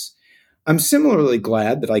tanks. I'm similarly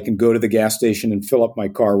glad that I can go to the gas station and fill up my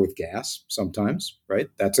car with gas sometimes, right?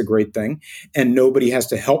 That's a great thing. And nobody has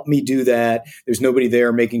to help me do that. There's nobody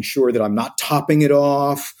there making sure that I'm not topping it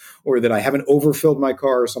off or that I haven't overfilled my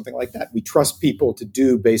car or something like that. We trust people to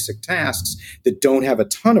do basic tasks that don't have a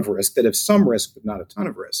ton of risk, that have some risk, but not a ton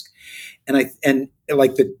of risk. And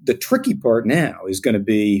like the tricky part now is going to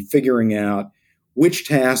be figuring out which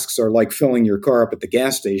tasks are like filling your car up at the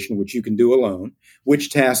gas station, which you can do alone,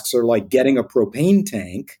 which tasks are like getting a propane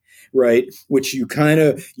tank, right? Which you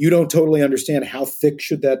don't totally understand how thick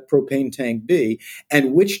should that propane tank be,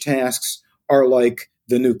 and which tasks are like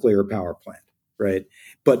the nuclear power plant, right?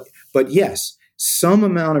 But yes, some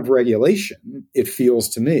amount of regulation, it feels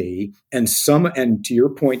to me, and to your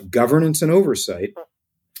point, governance and oversight,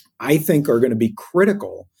 I think are going to be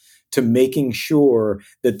critical to making sure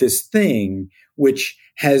that this thing, which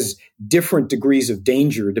has different degrees of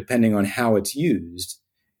danger depending on how it's used,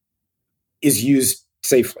 is used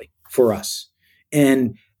safely for us.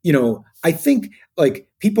 And, I think like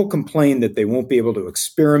people complain that they won't be able to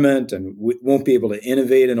experiment and won't be able to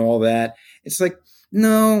innovate and all that. It's like,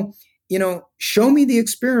 no, show me the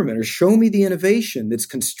experiment or show me the innovation that's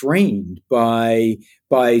constrained by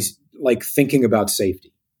like thinking about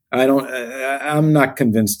safety. I'm not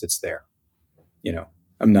convinced it's there.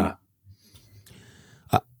 I'm not.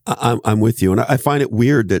 I'm with you. And I find it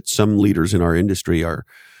weird that some leaders in our industry are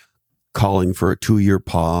calling for a 2-year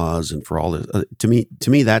pause and for all this. To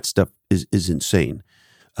me, that stuff is insane.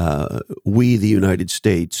 We, the United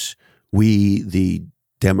States, we, the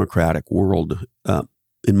democratic world,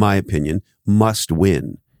 in my opinion, must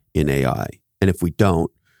win in AI. And if we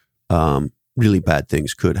don't, really bad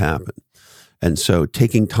things could happen. And so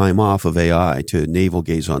taking time off of AI to navel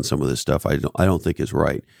gaze on some of this stuff, I don't think is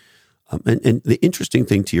right. And the interesting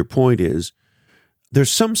thing to your point is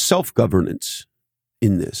there's some self-governance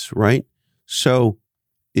in this, right? So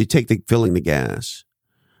you take filling the gas.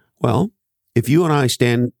 Well, if you and I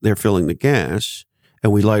stand there filling the gas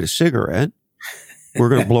and we light a cigarette, we're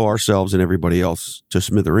going to blow ourselves and everybody else to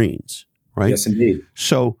smithereens, right? Yes, indeed.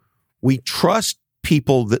 So we trust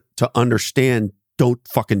people to understand, don't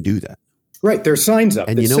fucking do that. Right. There's signs up.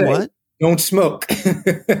 And that you know say, what? Don't smoke.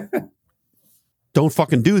 Don't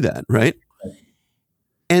fucking do that, right?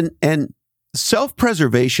 And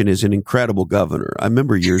self-preservation is an incredible governor. I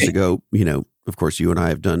remember years ago, of course, you and I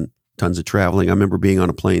have done tons of traveling. I remember being on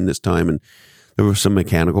a plane this time and there was some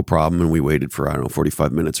mechanical problem and we waited for,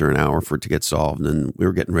 45 minutes or an hour for it to get solved. And we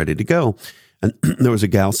were getting ready to go. And there was a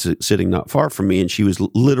gal sitting not far from me and she was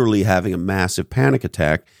literally having a massive panic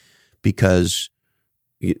attack because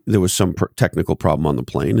there was some technical problem on the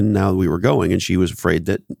plane. And now we were going and she was afraid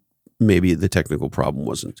that maybe the technical problem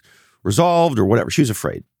wasn't resolved or whatever. She was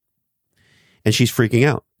afraid. And she's freaking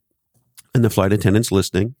out. And the flight attendant's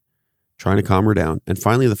listening, trying to calm her down. And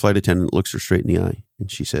finally, the flight attendant looks her straight in the eye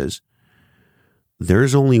and she says,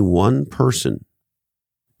 "There's only one person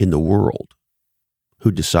in the world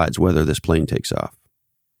who decides whether this plane takes off.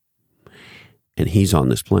 And he's on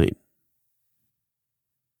this plane."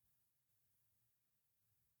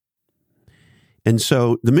 And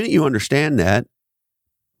so the minute you understand that,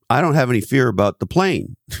 I don't have any fear about the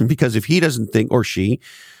plane because if he doesn't think, or she,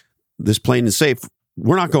 this plane is safe,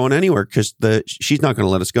 we're not going anywhere because she's not going to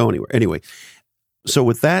let us go anywhere. Anyway, so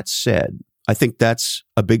with that said, I think that's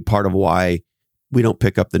a big part of why we don't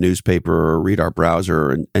pick up the newspaper or read our browser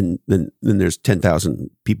and then there's 10,000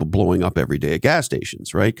 people blowing up every day at gas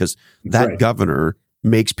stations, right? Because that governor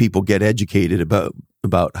makes people get educated about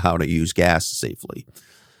how to use gas safely.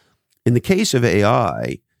 In the case of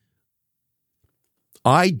AI,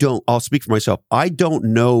 I'll speak for myself. I don't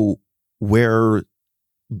know where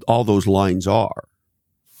all those lines are.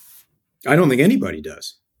 I don't think anybody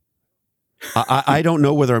does. I don't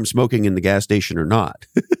know whether I'm smoking in the gas station or not.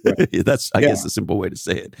 Right. That's, I guess, the simple way to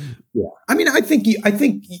say it. Yeah. I mean, I think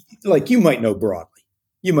like you might know broadly.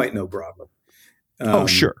 Oh,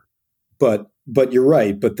 sure. But you're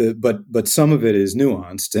right. But some of it is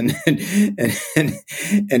nuanced and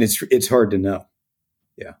it's hard to know.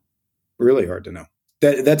 Yeah. Really hard to know.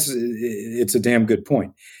 It's a damn good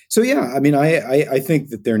point. So, yeah, I mean, I think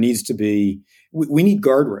that there needs to be, we need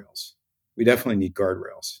guardrails. We definitely need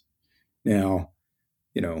guardrails. Now,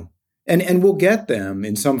 and we'll get them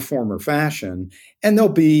in some form or fashion, and they'll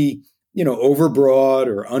be, overbroad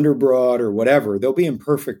or underbroad or whatever. They'll be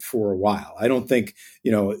imperfect for a while. I don't think,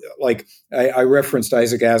 like I referenced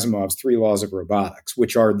Isaac Asimov's 3 Laws of Robotics,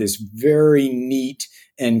 which are this very neat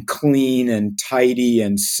and clean and tidy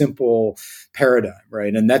and simple paradigm,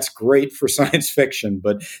 right? And that's great for science fiction,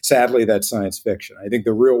 but sadly, that's science fiction. I think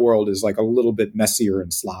the real world is like a little bit messier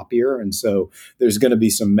and sloppier, and so there's going to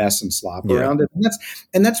be some mess and slop around it,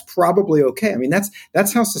 and that's probably okay. I mean,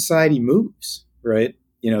 that's how society moves, right?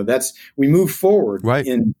 We move forward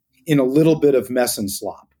in a little bit of mess and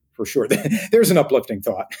slop, for sure. There's an uplifting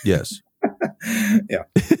thought. Yes. Yeah.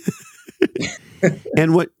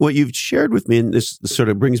 And what you've shared with me, and this sort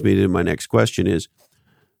of brings me to my next question is,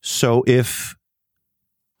 so if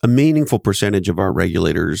a meaningful percentage of our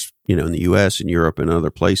regulators, in the U.S. and Europe and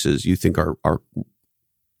other places, you think are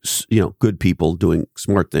good people doing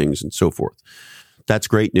smart things and so forth, that's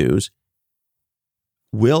great news.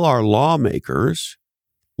 Will our lawmakers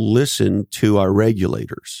listen to our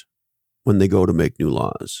regulators when they go to make new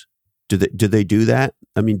laws? Do they do that?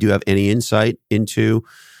 I mean, do you have any insight into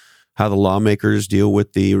how the lawmakers deal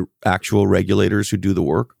with the actual regulators who do the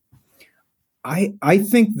work? I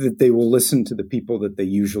think that they will listen to the people that they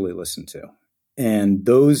usually listen to. And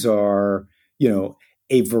those are,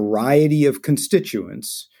 a variety of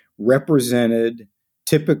constituents represented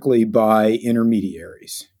typically by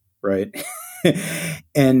intermediaries, right?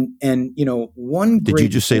 and one Did you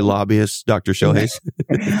just say lobbyists, Dr. Schellhase?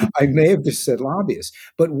 I may have just said lobbyists.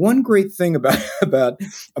 But one great thing about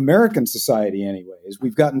American society anyway is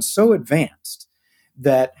we've gotten so advanced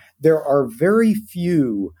that there are very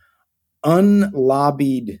few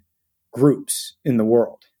unlobbied groups in the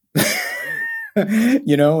world.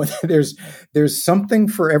 There's something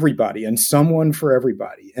for everybody and someone for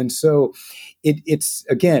everybody. And so it's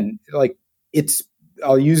again, like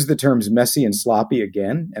I'll use the terms messy and sloppy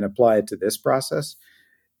again and apply it to this process.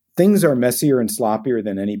 Things are messier and sloppier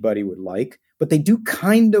than anybody would like, but they do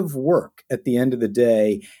kind of work at the end of the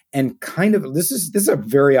day. And kind of, this is a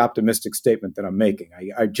very optimistic statement that I'm making.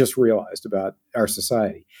 I just realized about our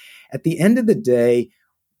society. At the end of the day,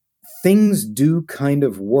 things do kind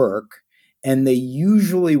of work, and they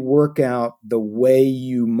usually work out the way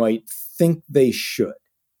you might think they should.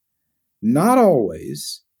 Not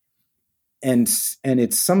always, and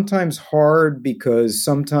it's sometimes hard because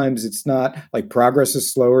sometimes it's not like progress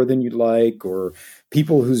is slower than you'd like, or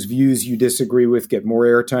people whose views you disagree with get more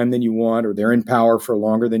airtime than you want, or they're in power for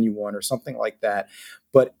longer than you want, or something like that.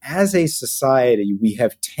 But as a society, we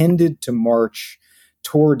have tended to march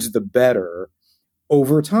towards the better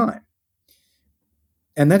over time.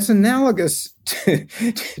 And that's analogous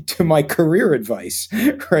to my career advice,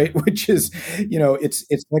 right? Which is,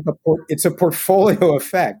 it's like it's a portfolio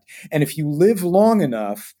effect. And if you live long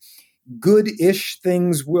enough, good-ish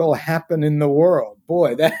things will happen in the world.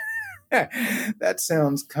 Boy, that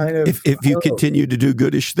sounds kind of if you continue to do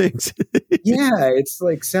goodish things. Yeah, it's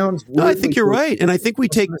like sounds. No, I think you're right, and I think we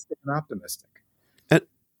take optimistic. And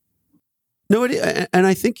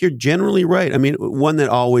I think you're generally right. I mean, one that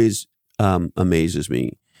always amazes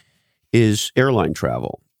me is airline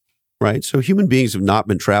travel, right? So human beings have not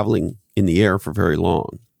been traveling in the air for very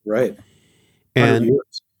long, right? And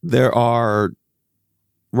there are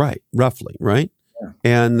roughly, right? Yeah.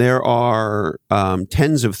 And there are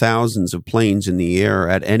tens of thousands of planes in the air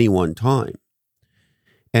at any one time.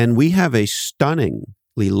 And we have a stunningly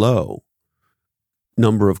low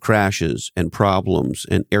number of crashes and problems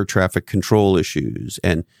and air traffic control issues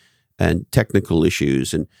and technical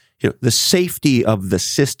issues. And the safety of the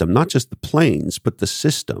system, not just the planes, but the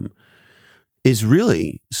system, is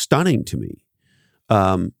really stunning to me.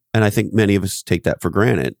 And I think many of us take that for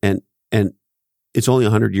granted. And it's only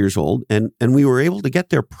 100 years old. And we were able to get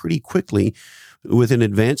there pretty quickly with an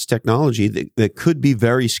advanced technology that could be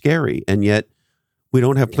very scary. And yet we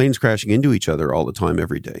don't have planes crashing into each other all the time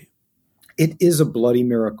every day. It is a bloody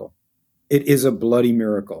miracle. It is a bloody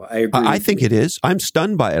miracle. I agree. I think it is. I'm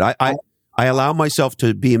stunned by it. I allow myself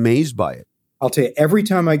to be amazed by it. I'll tell you, every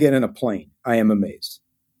time I get in a plane, I am amazed.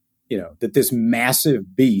 That this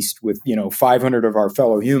massive beast with, 500 of our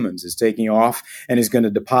fellow humans is taking off and is going to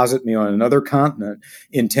deposit me on another continent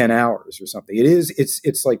in 10 hours or something.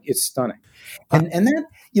 It's stunning. And that,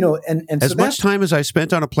 and as so much time as I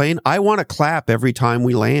spent on a plane, I want to clap every time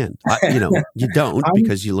we land. You don't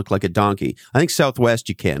because you look like a donkey. I think Southwest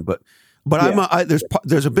you can, but yeah.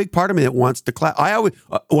 There's a big part of me that wants to clap. I always,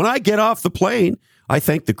 when I get off the plane, I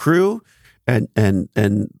thank the crew and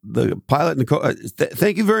the pilot and the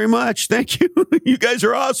thank you very much. Thank you. You guys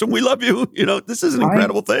are awesome. We love you. This is an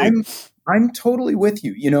incredible thing. I'm totally with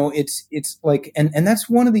you. It's like, and that's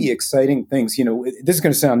one of the exciting things. This is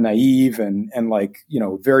going to sound naive and like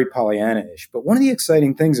very Pollyanna-ish, but one of the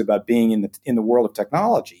exciting things about being in the world of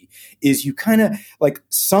technology is you kind of like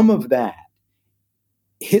some of that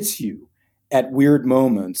hits you at weird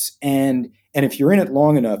moments, and if you're in it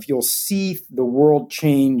long enough, you'll see the world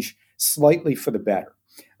change slightly for the better.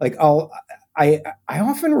 Like I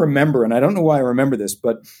often remember, and I don't know why I remember this,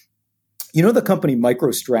 but the company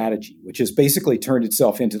MicroStrategy, which has basically turned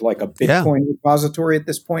itself into like a Bitcoin repository at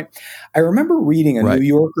this point. I remember reading a New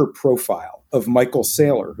Yorker profile of Michael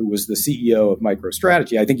Saylor, who was the CEO of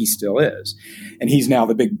MicroStrategy. I think he still is. And he's now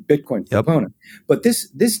the big Bitcoin proponent. But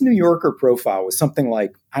this New Yorker profile was something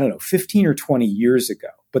like, 15 or 20 years ago.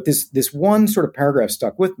 But this one sort of paragraph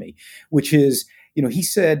stuck with me, which is, he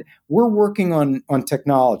said, we're working on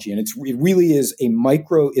technology, and it really is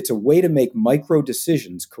it's a way to make micro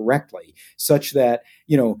decisions correctly, such that,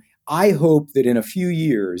 I hope that in a few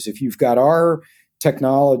years, if you've got our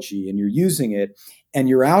technology and you're using it and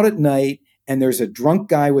you're out at night and there's a drunk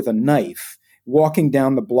guy with a knife walking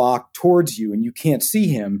down the block towards you and you can't see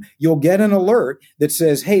him, you'll get an alert that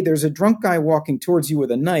says, hey, there's a drunk guy walking towards you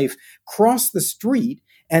with a knife, cross the street,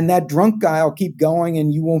 and that drunk guy will keep going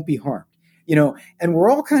and you won't be harmed. And we're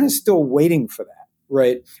all kind of still waiting for that,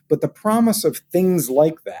 right? But the promise of things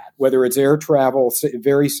like that, whether it's air travel,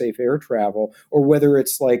 very safe air travel, or whether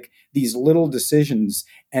it's like these little decisions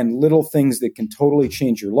and little things that can totally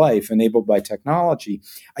change your life enabled by technology,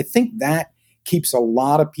 I think that keeps a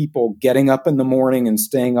lot of people getting up in the morning and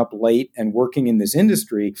staying up late and working in this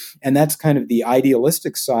industry. And that's kind of the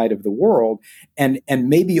idealistic side of the world. And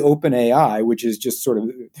maybe OpenAI, which is just sort of,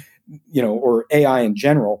 or AI in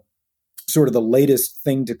general, sort of the latest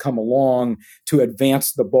thing to come along to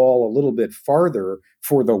advance the ball a little bit farther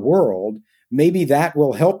for the world. Maybe that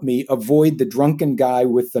will help me avoid the drunken guy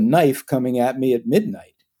with the knife coming at me at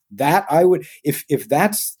midnight. That I would, if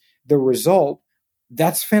that's the result,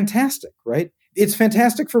 that's fantastic, right? It's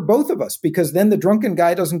fantastic for both of us because then the drunken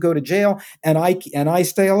guy doesn't go to jail and I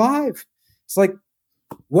stay alive. It's like,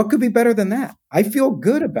 what could be better than that? I feel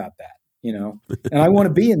good about that, and I want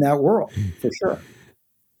to be in that world for sure.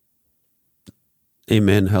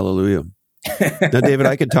 Amen. Hallelujah. Now, David,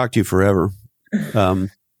 I could talk to you forever,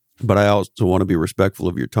 but I also want to be respectful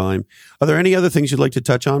of your time. Are there any other things you'd like to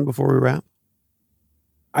touch on before we wrap?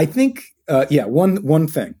 I think, one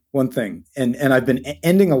thing, and I've been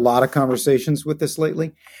ending a lot of conversations with this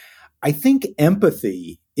lately. I think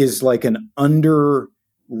empathy is like an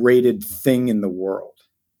underrated thing in the world.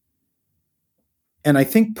 And I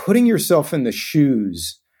think putting yourself in the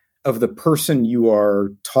shoes of the person you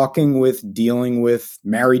are talking with, dealing with,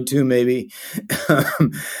 married to maybe,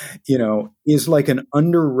 is like an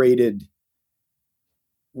underrated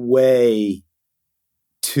way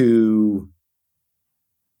to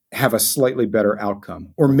have a slightly better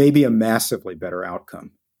outcome, or maybe a massively better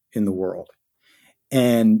outcome in the world.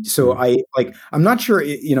 And so I'm not sure,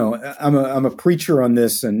 I'm a preacher on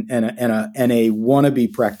this and a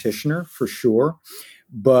wannabe practitioner for sure.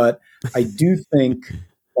 But I do think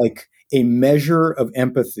like a measure of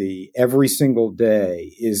empathy every single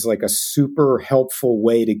day is like a super helpful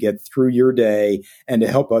way to get through your day and to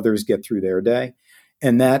help others get through their day.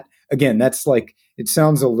 And that, again, that's like, it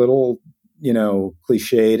sounds a little,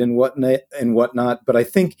 cliched and whatnot, but I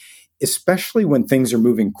think especially when things are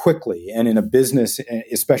moving quickly, and in a business,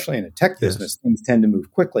 especially in a tech business, things tend to move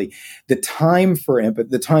quickly. The time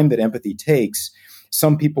that empathy takes,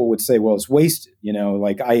 some people would say, well, it's wasted.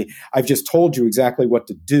 Like I've just told you exactly what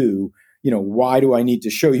to do. Why do I need to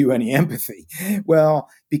show you any empathy? Well,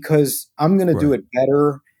 because I'm going to do it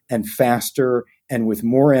better and faster and with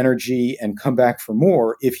more energy and come back for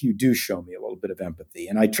more if you do show me a little bit of empathy.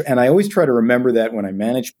 And I always try to remember that when I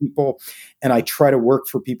manage people, and I try to work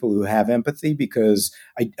for people who have empathy, because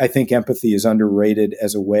I think empathy is underrated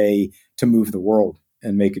as a way to move the world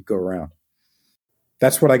and make it go around.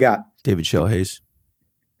 That's what I got. David Schellhase.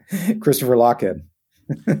 Christopher Lochhead.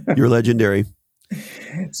 You're legendary.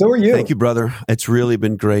 So are you. Thank you, brother. It's really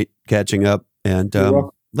been great catching up. And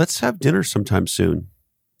let's have dinner sometime soon.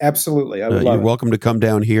 Absolutely. I would love You're welcome to come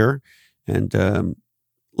down here. And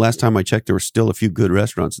last time I checked, there were still a few good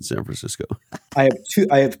restaurants in San Francisco. I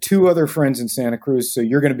have two other friends in Santa Cruz, so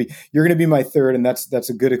you're going to be my third, and that's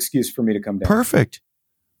a good excuse for me to come down. Perfect.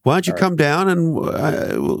 Why don't you come down and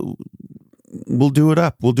we'll do it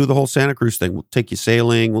up. We'll do the whole Santa Cruz thing. We'll take you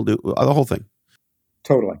sailing. We'll do the whole thing.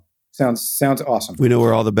 Totally. Sounds awesome. We know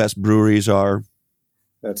where all the best breweries are.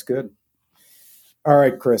 That's good. All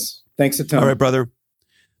right, Chris. Thanks a ton. All right, brother.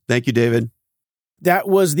 Thank you, David. That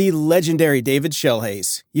was the legendary David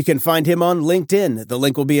Schellhase. You can find him on LinkedIn. The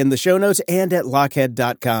link will be in the show notes and at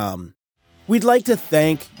lochhead.com. We'd like to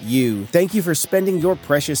thank you. Thank you for spending your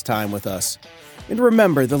precious time with us. And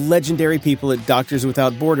remember, the legendary people at Doctors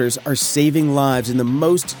Without Borders are saving lives in the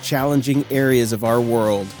most challenging areas of our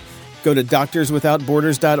world. Go to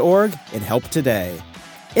doctorswithoutborders.org and help today.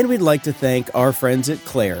 And we'd like to thank our friends at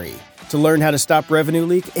Clary. To learn how to stop revenue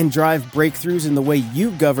leak and drive breakthroughs in the way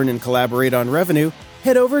you govern and collaborate on revenue,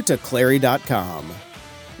 head over to clary.com.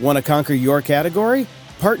 Want to conquer your category?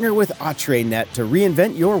 Partner with AtreNet to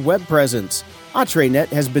reinvent your web presence. AtreNet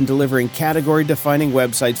has been delivering category-defining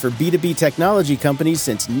websites for B2B technology companies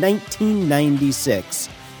since 1996.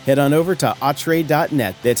 Head on over to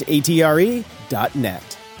atre.net. That's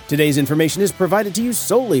ATRE.net. Today's information is provided to you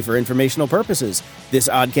solely for informational purposes. This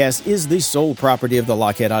oddcast is the sole property of the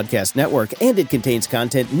Lochhead Oddcast Network, and it contains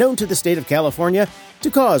content known to the state of California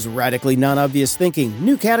to cause radically non-obvious thinking,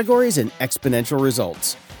 new categories, and exponential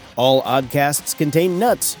results. All oddcasts contain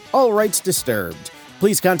nuts, all rights disturbed.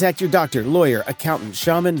 Please contact your doctor, lawyer, accountant,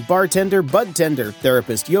 shaman, bartender, bud tender,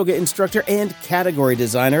 therapist, yoga instructor, and category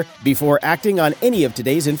designer before acting on any of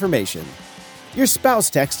today's information. Your spouse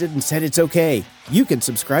texted and said it's okay. You can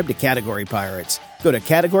subscribe to Category Pirates. Go to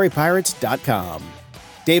categorypirates.com.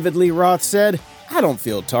 David Lee Roth said, I don't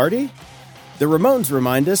feel tardy. The Ramones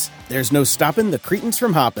remind us there's no stopping the cretins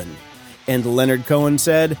from hopping. And Leonard Cohen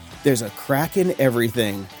said, there's a crack in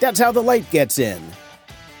everything. That's how the light gets in.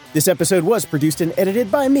 This episode was produced and edited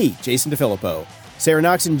by me, Jason DeFilippo. Sarah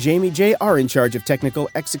Knox and Jamie J. are in charge of technical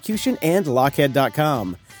execution and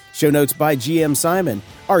Lochhead.com. Show notes by GM Simon.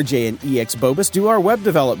 RJ and EX Bobus do our web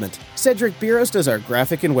development. Cedric Biros does our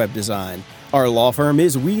graphic and web design. Our law firm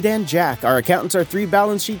is Weed and Jack. Our accountants are 3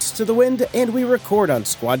 balance sheets to the wind, and we record on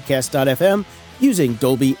Squadcast.fm using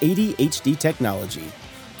Dolby 80 HD technology.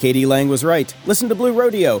 Katie Lang was right. Listen to Blue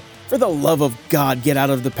Rodeo. For the love of God, get out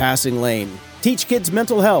of the passing lane. Teach kids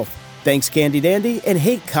mental health. Thanks, Candy Dandy. And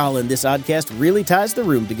hey, Colin, this oddcast really ties the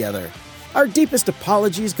room together. Our deepest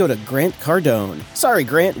apologies go to Grant Cardone. Sorry,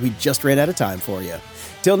 Grant, we just ran out of time for you.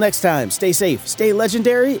 Till next time, stay safe, stay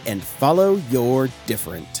legendary, and follow your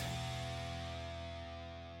different.